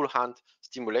account the full hand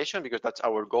stimulation, because that's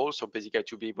our goal. So basically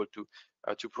to be able to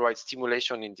provide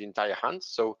stimulation in the entire hand.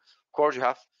 So of course you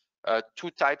have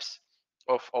two types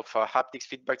of haptics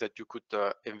feedback that you could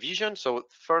envision. So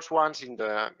first ones in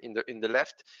the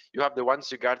left, you have the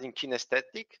ones regarding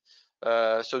kinesthetic.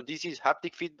 So this is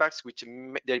haptic feedbacks, which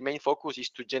their main focus is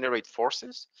to generate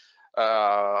forces.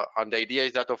 And the idea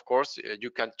is that, of course,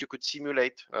 you could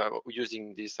simulate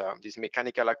using these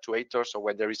mechanical actuators. So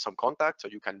when there is some contact, so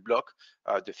you can block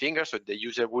the finger, so the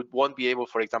user won't be able,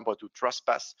 for example, to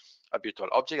trespass a virtual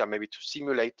object, and maybe to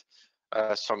simulate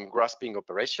some grasping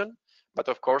operation. But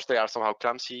of course, they are somehow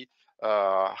clumsy,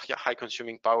 high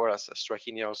consuming power, as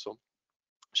Strahini also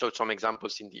showed some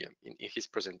examples in his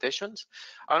presentations.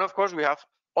 And of course, we have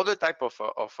other type of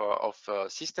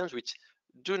systems which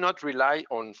do not rely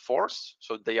on force,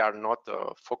 so they are not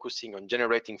focusing on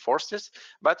generating forces,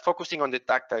 but focusing on the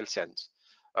tactile sense.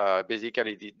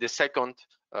 Basically, the second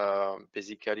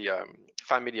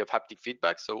family of haptic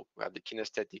feedback. So we have the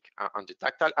kinesthetic and the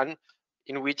tactile, and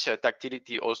in which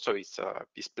tactility also is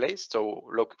placed. So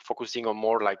focusing on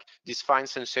more like this fine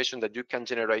sensation that you can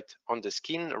generate on the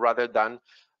skin, rather than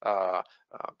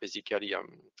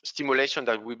stimulation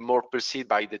that we more perceived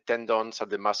by the tendons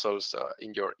and the muscles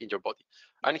in your body.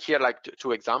 And here, like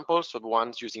two examples of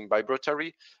ones using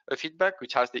vibratory feedback,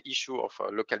 which has the issue of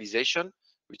localization,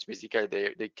 which basically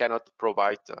they cannot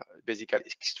provide basically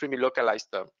extremely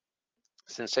localized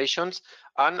sensations.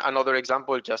 And another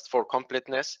example, just for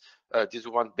completeness, this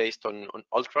one based on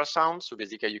ultrasound. So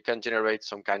basically, you can generate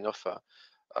some kind of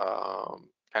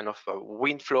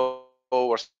wind flow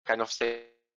or some kind of say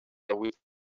which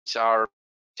are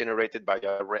generated by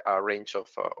a range of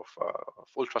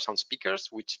ultrasound speakers,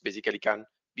 which basically can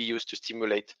be used to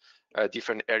stimulate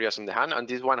different areas on the hand. And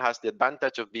this one has the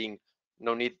advantage of being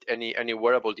no need any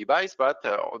wearable device, but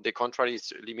on the contrary,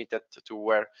 is limited to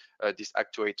where these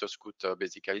actuators could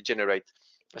basically generate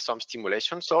some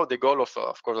stimulation. So the goal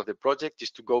of course of the project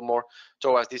is to go more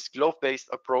towards this glove-based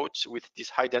approach with this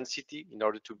high density, in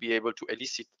order to be able to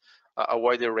elicit a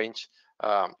wider range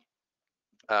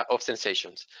of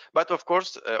sensations. But of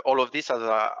course, all of this has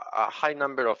a high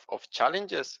number of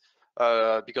challenges,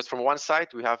 because from one side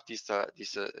we have this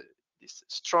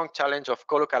strong challenge of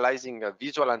co-localizing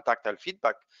visual and tactile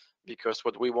feedback, because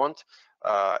what we want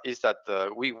is that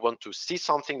we want to see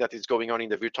something that is going on in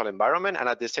the virtual environment, and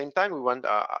at the same time we want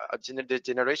the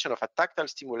generation of a tactile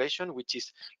stimulation which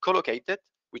is co-located,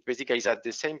 which basically is at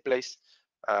the same place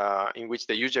in which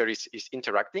the user is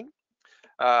interacting.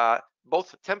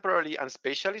 Both temporally and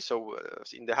spatially. So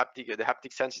in the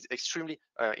haptic sense is extremely,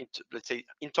 let's say,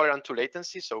 intolerant to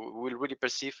latency. So we'll really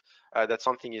perceive that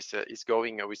something is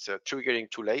going with triggering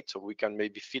too late. So we can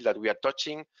maybe feel that we are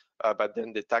touching, but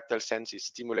then the tactile sense is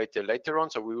stimulated later on.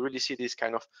 So we really see this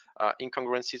kind of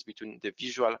incongruencies between the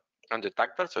visual and the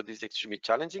tactile. So this is extremely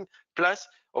challenging. Plus,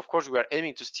 of course, we are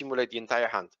aiming to stimulate the entire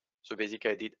hand. So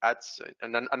basically, it adds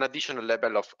an additional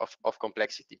level of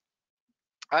complexity.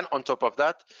 And on top of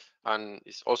that, and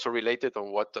it's also related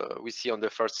on what we see on the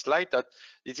first slide, that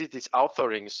this is this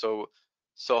authoring. So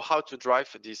how to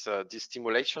drive this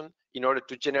stimulation in order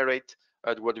to generate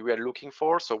what we are looking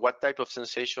for. So what type of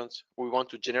sensations we want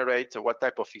to generate, what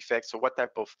type of effects, or what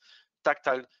type of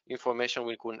tactile information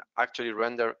we can actually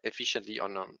render efficiently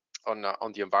on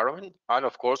the environment. And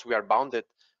of course, we are bounded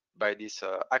by this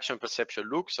action perception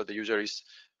look. So the user is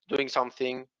doing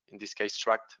something, in this case,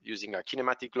 tracked using a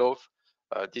kinematic glove.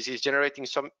 This is generating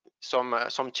some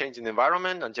change in the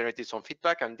environment and generating some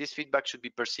feedback, and this feedback should be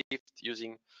perceived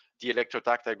using the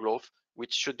electrotactile glove,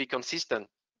 which should be consistent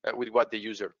with what the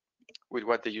user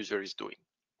is doing.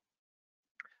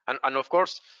 And of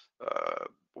course,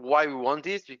 why we want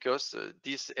this, because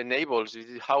this enables, this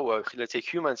is how let's say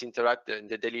humans interact in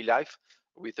the daily life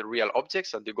with the real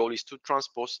objects, and the goal is to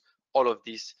transpose all of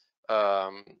this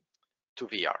to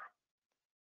VR.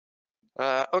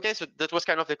 Okay, so that was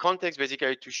kind of the context,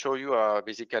 basically, to show you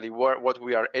basically what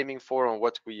we are aiming for and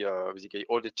what we basically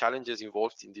all the challenges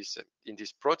involved in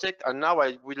this project. And now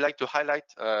I would like to highlight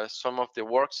some of the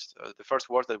works, the first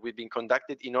works that we've been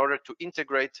conducted in order to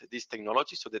integrate this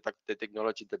technology. So the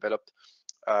technology developed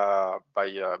by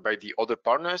the other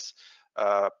partners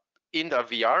in the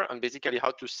VR, and basically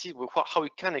how to see how we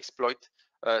can exploit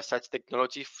such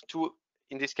technology to,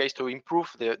 in this case, to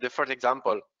improve the first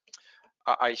example.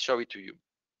 I show it to you.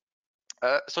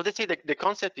 So let's say the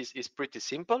concept is pretty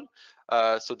simple.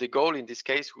 So the goal in this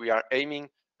case, we are aiming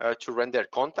to render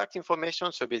contact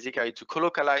information. So basically to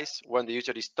colocalize when the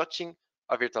user is touching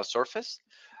a virtual surface.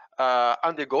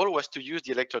 And the goal was to use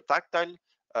the electrotactile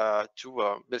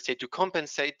to, let's say, to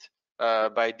compensate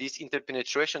by this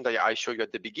interpenetration that I showed you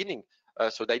at the beginning.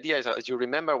 So the idea is, as you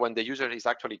remember, when the user is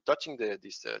actually touching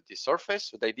this surface,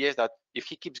 so the idea is that if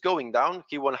he keeps going down,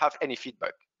 he won't have any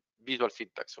feedback. Visual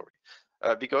feedback, sorry,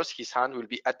 because his hand will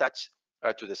be attached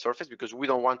to the surface, because we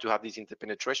don't want to have this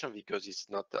interpenetration because it's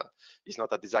not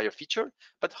a desired feature.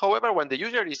 But however, when the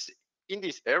user is in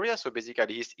this area, so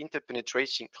basically he's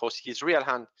interpenetrating, his real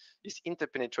hand is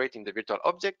interpenetrating the virtual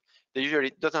object, the user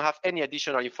doesn't have any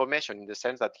additional information in the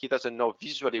sense that he doesn't know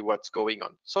visually what's going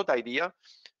on. So the idea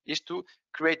is to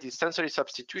create this sensory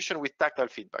substitution with tactile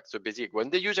feedback. So basically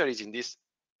when the user is in this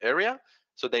area,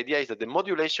 so the idea is that the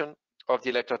modulation of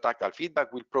the electrotactile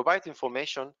feedback will provide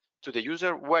information to the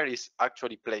user where is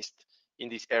actually placed in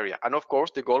this area. And of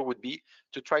course, the goal would be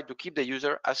to try to keep the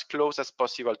user as close as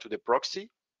possible to the proxy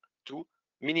to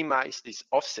minimize this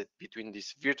offset between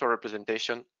this virtual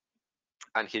representation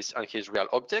and his real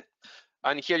object.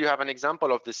 And here you have an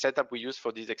example of the setup we use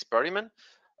for this experiment,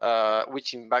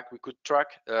 which in fact we could track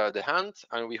the hand,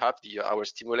 and we have our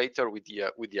stimulator with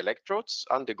the electrodes.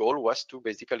 And the goal was to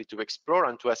basically to explore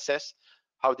and to assess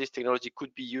how this technology could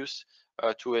be used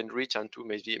to enrich and to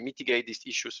maybe mitigate these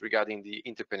issues regarding the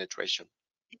interpenetration.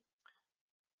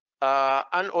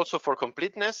 And also for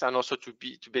completeness, and also to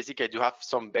basically to have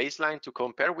some baseline to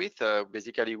compare with,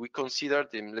 basically we considered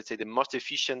let's say the most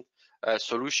efficient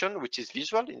solution, which is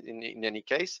visual in any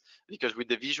case, because with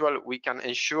the visual we can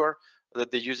ensure that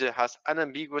the user has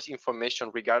unambiguous information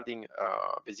regarding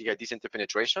basically this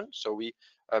interpenetration. So we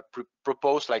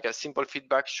propose like a simple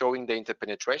feedback showing the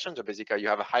interpenetration. So basically you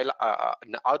have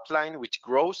an outline which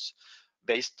grows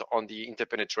based on the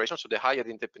interpenetration. So the higher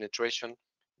the interpenetration,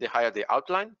 the higher the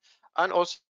outline. And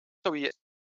also we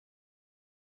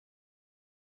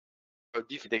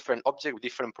different objects with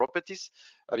different properties,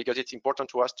 because it's important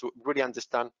to us to really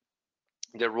understand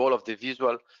the role of the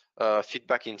visual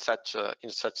feedback in such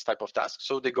type of tasks.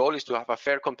 So the goal is to have a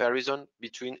fair comparison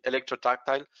between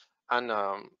electrotactile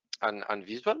and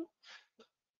visual.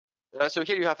 So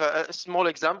here you have a small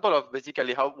example of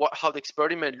basically how the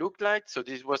experiment looked like. So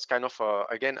this was kind of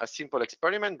again a simple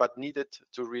experiment, but needed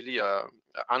to really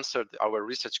answer our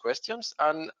research questions.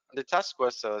 And the task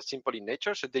was simple in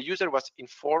nature. So the user was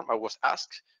informed or was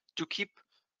asked to keep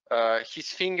his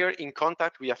finger in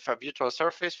contact with a virtual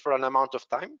surface for an amount of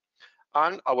time.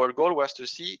 And our goal was to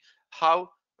see how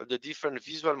the different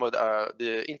visual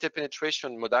the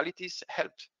interpenetration modalities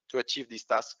helped to achieve this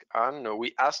task. And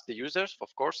we asked the users,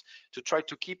 of course, to try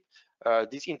to keep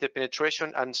this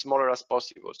interpenetration as smaller as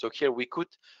possible. So here we could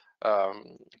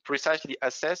precisely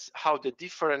assess how the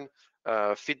different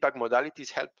feedback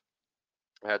modalities help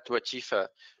to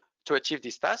achieve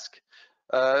this task.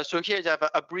 So here you have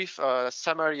a brief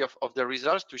summary of the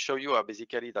results to show you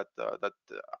basically that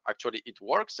actually it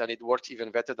works, and it works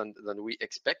even better than we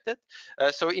expected.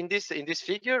 So in this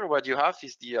figure, what you have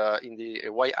is in the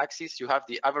y-axis you have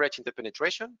the average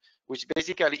interpenetration, which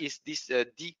basically is this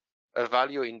d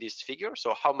value in this figure.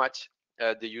 So how much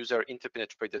the user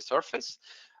interpenetrated the surface,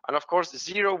 and of course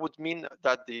 0 would mean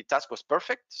that the task was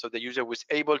perfect. So the user was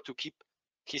able to keep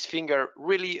his finger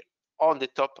really on the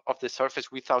top of the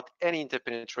surface without any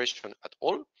interpenetration at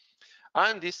all.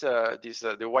 And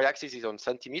the y-axis is on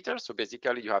centimeters. So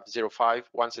basically you have 0.5,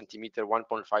 1 centimeter,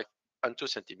 1.5, and 2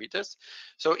 centimeters.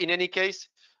 So in any case,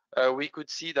 we could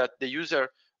see that the user,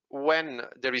 when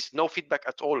there is no feedback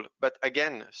at all, but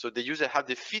again, so the user had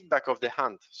the feedback of the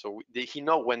hand. So he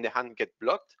know when the hand get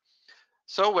blocked.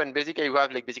 So when basically you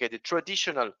have like basically the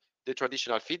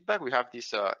traditional feedback, we have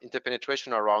this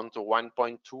interpenetration around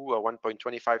 1.2 or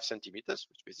 1.25 centimeters,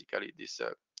 which basically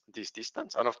this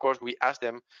distance. And of course, we ask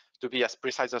them to be as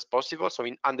precise as possible. So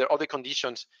under other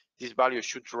conditions, this value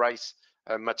should rise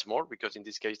much more, because in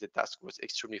this case, the task was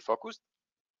extremely focused.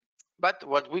 But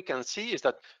what we can see is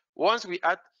that once we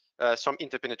add some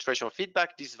interpenetration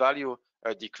feedback, this value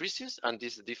decreases, and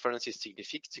this difference is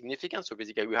significant. So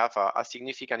basically, we have a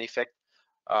significant effect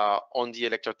on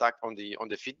the on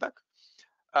the feedback.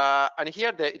 And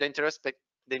here the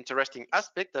interesting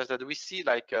aspect is that we see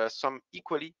like some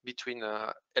equally between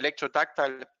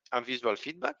electrotactile and visual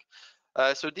feedback.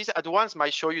 So this at once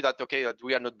might show you that okay, that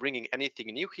we are not bringing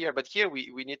anything new here, but here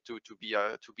we need to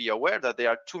be aware that there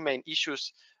are two main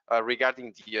issues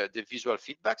regarding the visual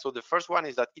feedback. So the first one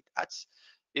is that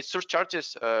it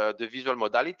surcharges the visual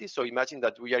modality. So imagine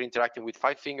that we are interacting with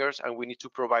 5 fingers and we need to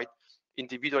provide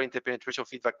individual interpenetration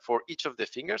feedback for each of the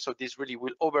fingers. So this really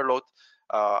will overload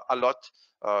a lot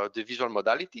the visual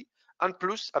modality. And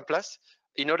plus,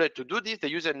 in order to do this, the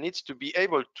user needs to be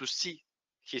able to see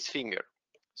his finger.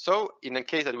 So in a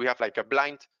case that we have like a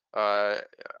blind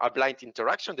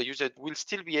interaction, the user will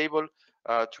still be able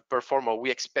to perform, or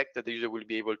we expect that the user will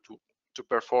be able to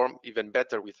perform even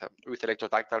better with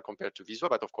electrotactile compared to visual.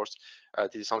 But of course,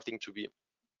 this is something to be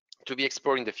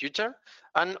explored in the future.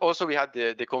 And also we had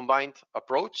the combined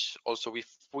approach. Also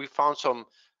we found some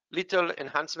little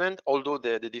enhancement, although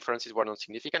the differences were not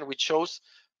significant, which shows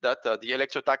that the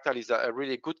electrotactile is a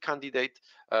really good candidate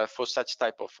for such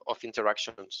type of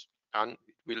interactions, and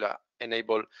it will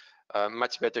enable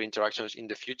much better interactions in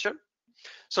the future.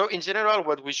 So in general,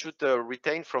 what we should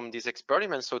retain from this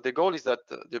experiment, so the goal is that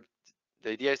the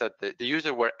idea is that the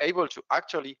user were able to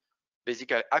actually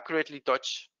basically accurately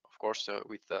touch, of course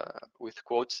with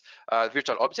quotes,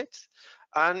 virtual objects.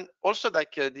 And also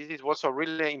like this is also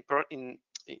really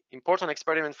important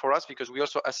experiment for us, because we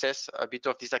also assess a bit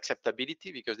of this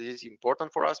acceptability, because this is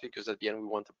important for us, because at the end we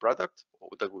want a product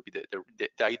that would be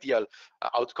the ideal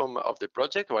outcome of the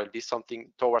project, or at least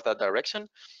something towards that direction.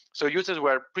 So users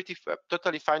were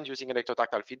totally fine using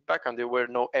electrotactile feedback, and there were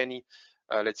no any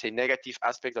let's say negative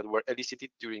aspects that were elicited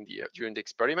during the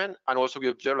experiment. And also we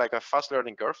observed like a fast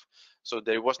learning curve, so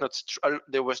there was not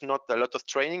a lot of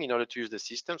training in order to use the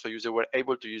system, so users were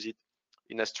able to use it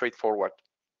in a straightforward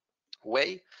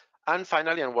way. And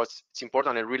finally, and what's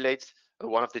important and relates,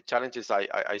 one of the challenges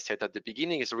I said at the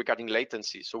beginning is regarding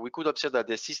latency. So we could observe that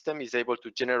the system is able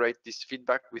to generate this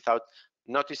feedback without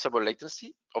noticeable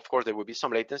latency. Of course, there will be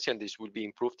some latency, and this will be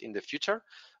improved in the future,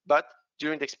 but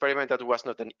during the experiment that was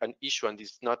not an issue, and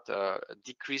this not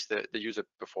decrease the user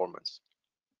performance.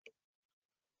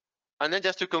 And then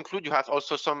just to conclude, you have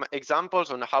also some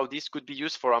examples on how this could be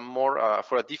used for a more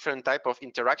for a different type of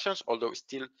interactions, although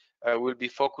still we'll be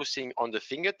focusing on the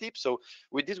fingertip. So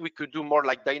with this, we could do more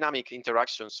like dynamic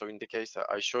interactions. So in the case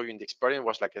I show you in the experiment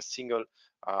was like a single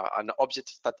an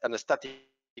object and a static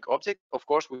object. Of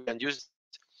course, we can use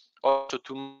also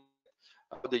to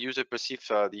how the user perceives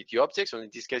the objects. So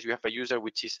in this case, we have a user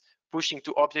which is pushing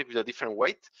 2 objects with a different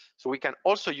weight. So we can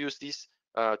also use this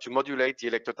to modulate the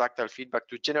electrotactile feedback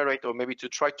to generate, or maybe to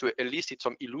try to elicit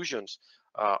some illusions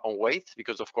on weight,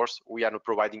 because of course we are not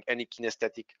providing any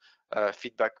kinesthetic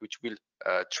feedback which will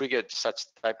trigger such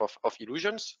type of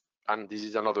illusions. And this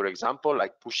is another example,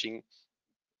 like pushing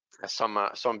some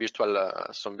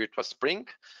virtual spring.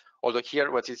 Although here,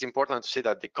 what is important to say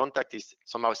that the contact is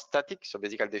somehow static, so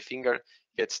basically the finger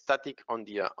gets static on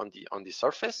the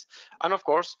surface. And of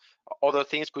course, other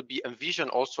things could be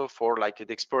envisioned also for like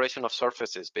the exploration of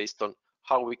surfaces, based on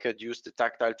how we could use the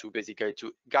tactile to basically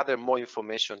to gather more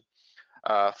information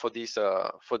for these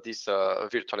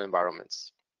virtual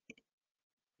environments.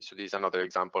 So this is another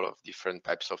example of different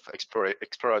types of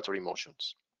exploratory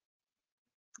motions.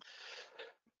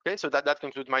 Okay, so that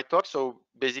concludes my talk. So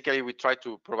basically, we try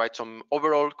to provide some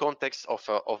overall context of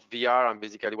VR, and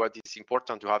basically what is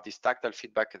important to have this tactile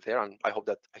feedback there. And I hope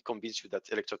that I convince you that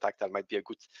electrotactile might be a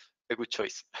good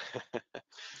choice.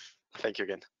 Thank you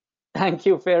again. Thank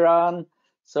you, Ferran.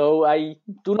 So I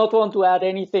do not want to add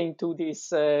anything to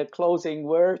these closing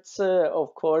words.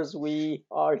 Of course, we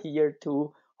are here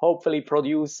to hopefully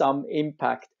produce some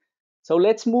impact. So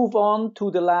let's move on to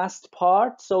the last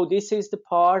part. So this is the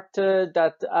part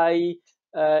that I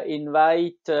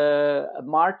invite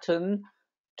Martin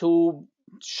to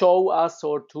show us,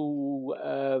 or to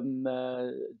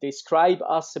describe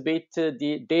us a bit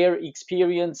their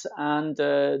experience and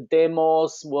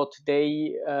demos, what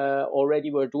they already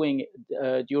were doing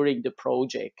during the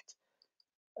project.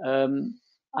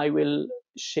 I will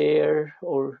share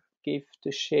or give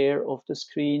the share of the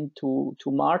screen to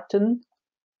Martin.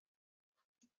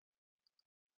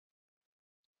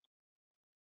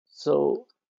 So,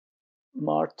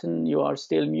 Martin, you are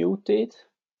still muted.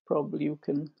 Probably you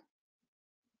can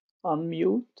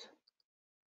unmute.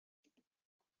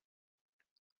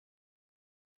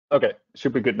 Okay,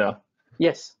 should be good now.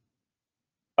 Yes.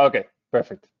 Okay,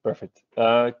 perfect.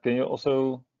 Can you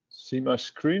also see my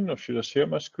screen, or should I share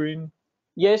my screen?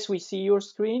 Yes, we see your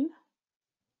screen.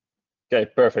 Okay,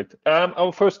 perfect. I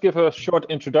will first give a short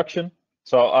introduction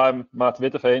So I'm Maat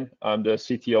Witteveen. I'm the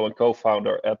CTO and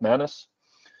co-founder at Manus.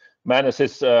 Manus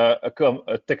is a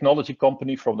technology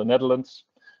company from the Netherlands,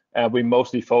 and we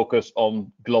mostly focus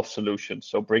on glove solutions,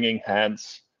 so bringing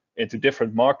hands into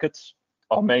different markets.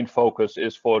 Our main focus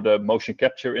is for the motion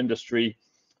capture industry,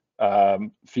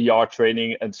 VR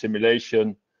training and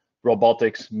simulation,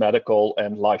 robotics, medical,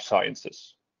 and life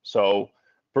sciences. So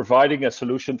providing a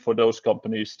solution for those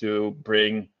companies to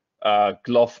bring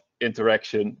glove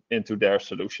interaction into their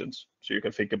solutions. So you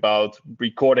can think about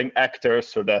recording actors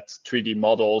so that 3D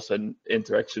models and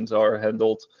interactions are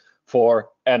handled for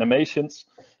animations,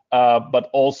 but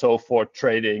also for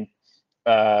training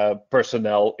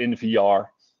personnel in VR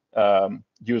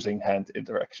using hand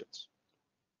interactions.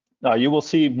 Now you will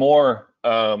see more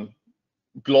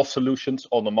glove solutions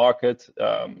on the market.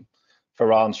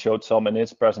 Ferran showed some in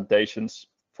his presentations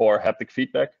for haptic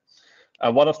feedback.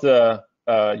 And one of the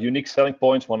unique selling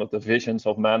points, one of the visions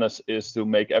of Manus is to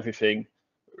make everything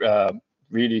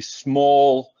really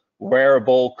small,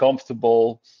 wearable,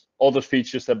 comfortable, all the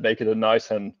features that make it a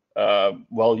nice and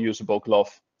well-usable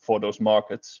glove for those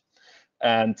markets.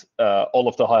 And all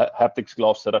of the haptics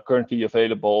gloves that are currently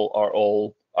available are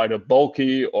all either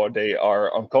bulky or they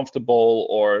are uncomfortable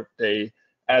or they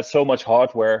add so much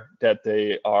hardware that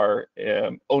they are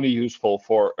only useful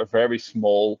for a very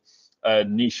small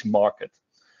niche market.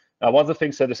 Now, one of the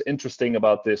things that is interesting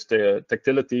about this, the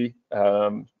TACTILITY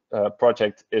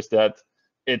project, is that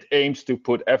it aims to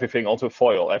put everything onto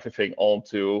foil, everything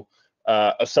onto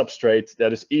a substrate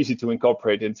that is easy to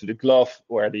incorporate into the glove,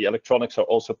 where the electronics are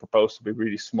also proposed to be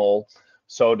really small,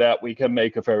 so that we can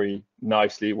make a very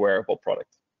nicely wearable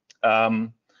product.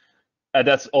 And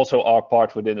that's also our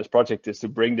part within this project, is to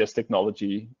bring this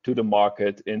technology to the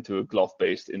market into a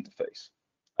glove-based interface.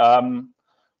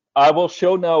 I will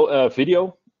show now a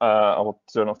video. I will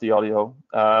turn off the audio.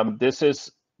 This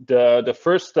is the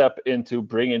first step into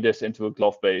bringing this into a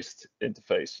glove-based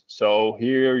interface. So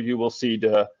here you will see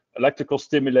the electrical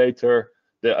stimulator,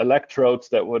 the electrodes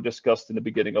that were discussed in the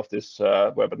beginning of this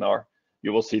webinar.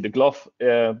 You will see the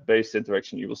glove-based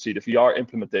interaction. You will see the VR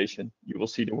implementation. You will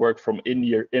see the work from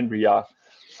INRIA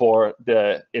for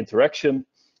the interaction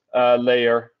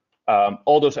layer.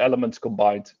 All those elements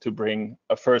combined to bring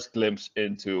a first glimpse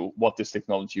into what this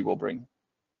technology will bring.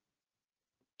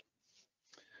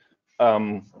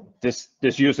 This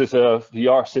uses a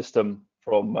VR system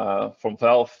from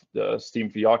Valve, the Steam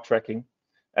VR tracking,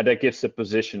 and that gives the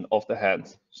position of the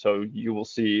hand. So you will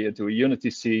see into a Unity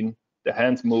scene, the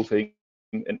hand moving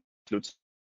and includes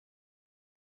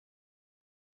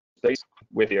space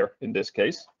with here in this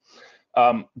case.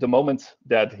 The moment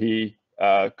that he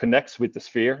connects with the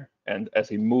sphere, and as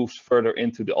he moves further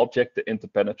into the object, the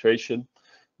interpenetration,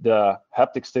 the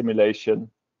haptic stimulation,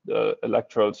 the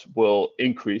electrodes will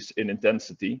increase in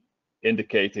intensity,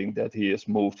 indicating that he has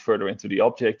moved further into the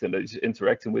object and that he's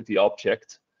interacting with the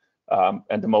object.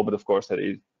 And the moment, of course, that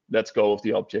he lets go of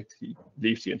the object, he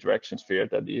leaves the interaction sphere,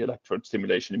 then the electrode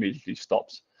stimulation immediately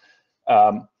stops.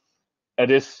 And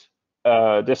this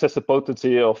has the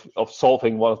potency of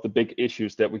solving one of the big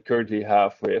issues that we currently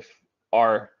have with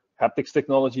our haptics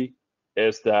technology,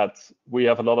 is that we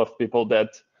have a lot of people that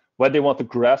when they want to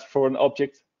grasp for an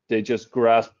object, they just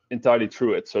grasp entirely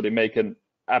through it. So they make an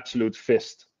absolute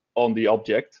fist on the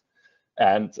object.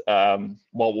 And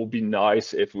what will be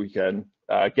nice if we can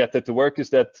get that to work is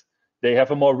that they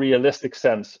have a more realistic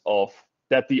sense of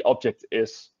that the object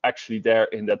is actually there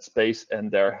in that space,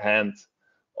 and their hand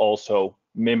also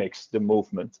mimics the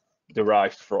movement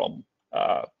derived from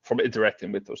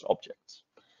interacting with those objects.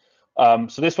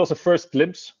 So this was a first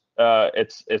glimpse.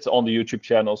 It's on the YouTube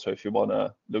channel, so if you want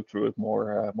to look through it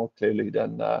more clearly,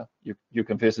 then you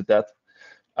can visit that.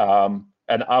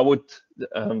 And I would,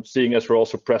 seeing as we're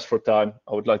also pressed for time,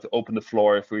 I would like to open the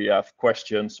floor if we have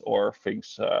questions or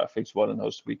things one and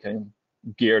those, we can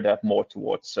gear that more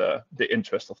towards the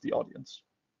interest of the audience.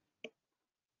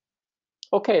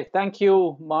 Okay, thank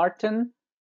you, Martin.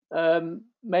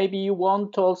 Maybe you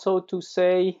want also to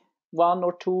say one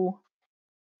or two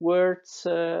words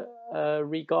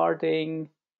regarding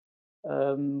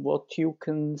what you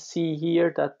can see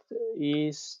here. That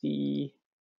is the,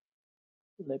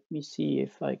 let me see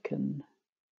if I can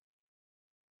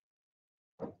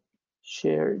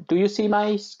share. Do you see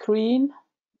my screen?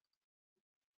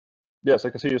 Yes, I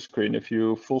can see your screen. If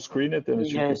you full screen it, then it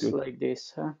should be good. Yes, like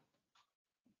this, huh?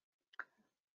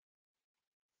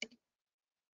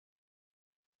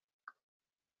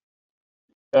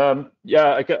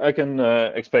 Yeah, I can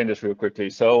explain this real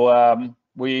quickly. So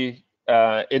we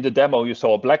in the demo you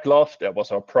saw a black glove. That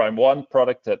was our Prime 1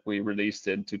 product that we released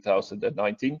in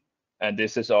 2019, and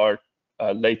this is our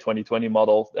late 2020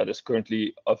 model that is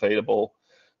currently available.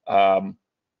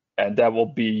 And that will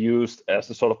be used as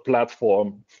a sort of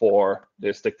platform for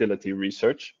this tactility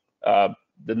research.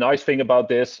 The nice thing about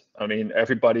this, I mean,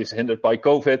 everybody's hindered by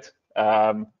COVID,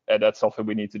 and that's something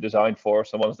we need to design for.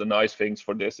 So one of the nice things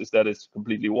for this is that it's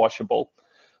completely washable.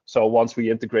 So once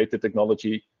we integrate the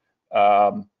technology,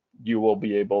 you will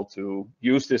be able to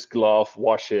use this glove,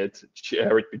 wash it,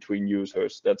 share it between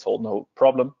users. That's all no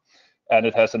problem. And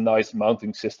it has a nice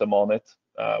mounting system on it,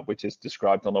 which is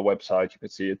described on the website. You can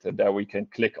see it, and there we can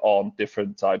click on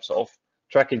different types of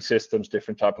tracking systems,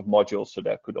 different type of modules. So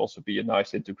that could also be a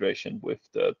nice integration with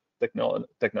the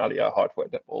Tecnalia hardware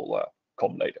that will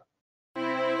come later.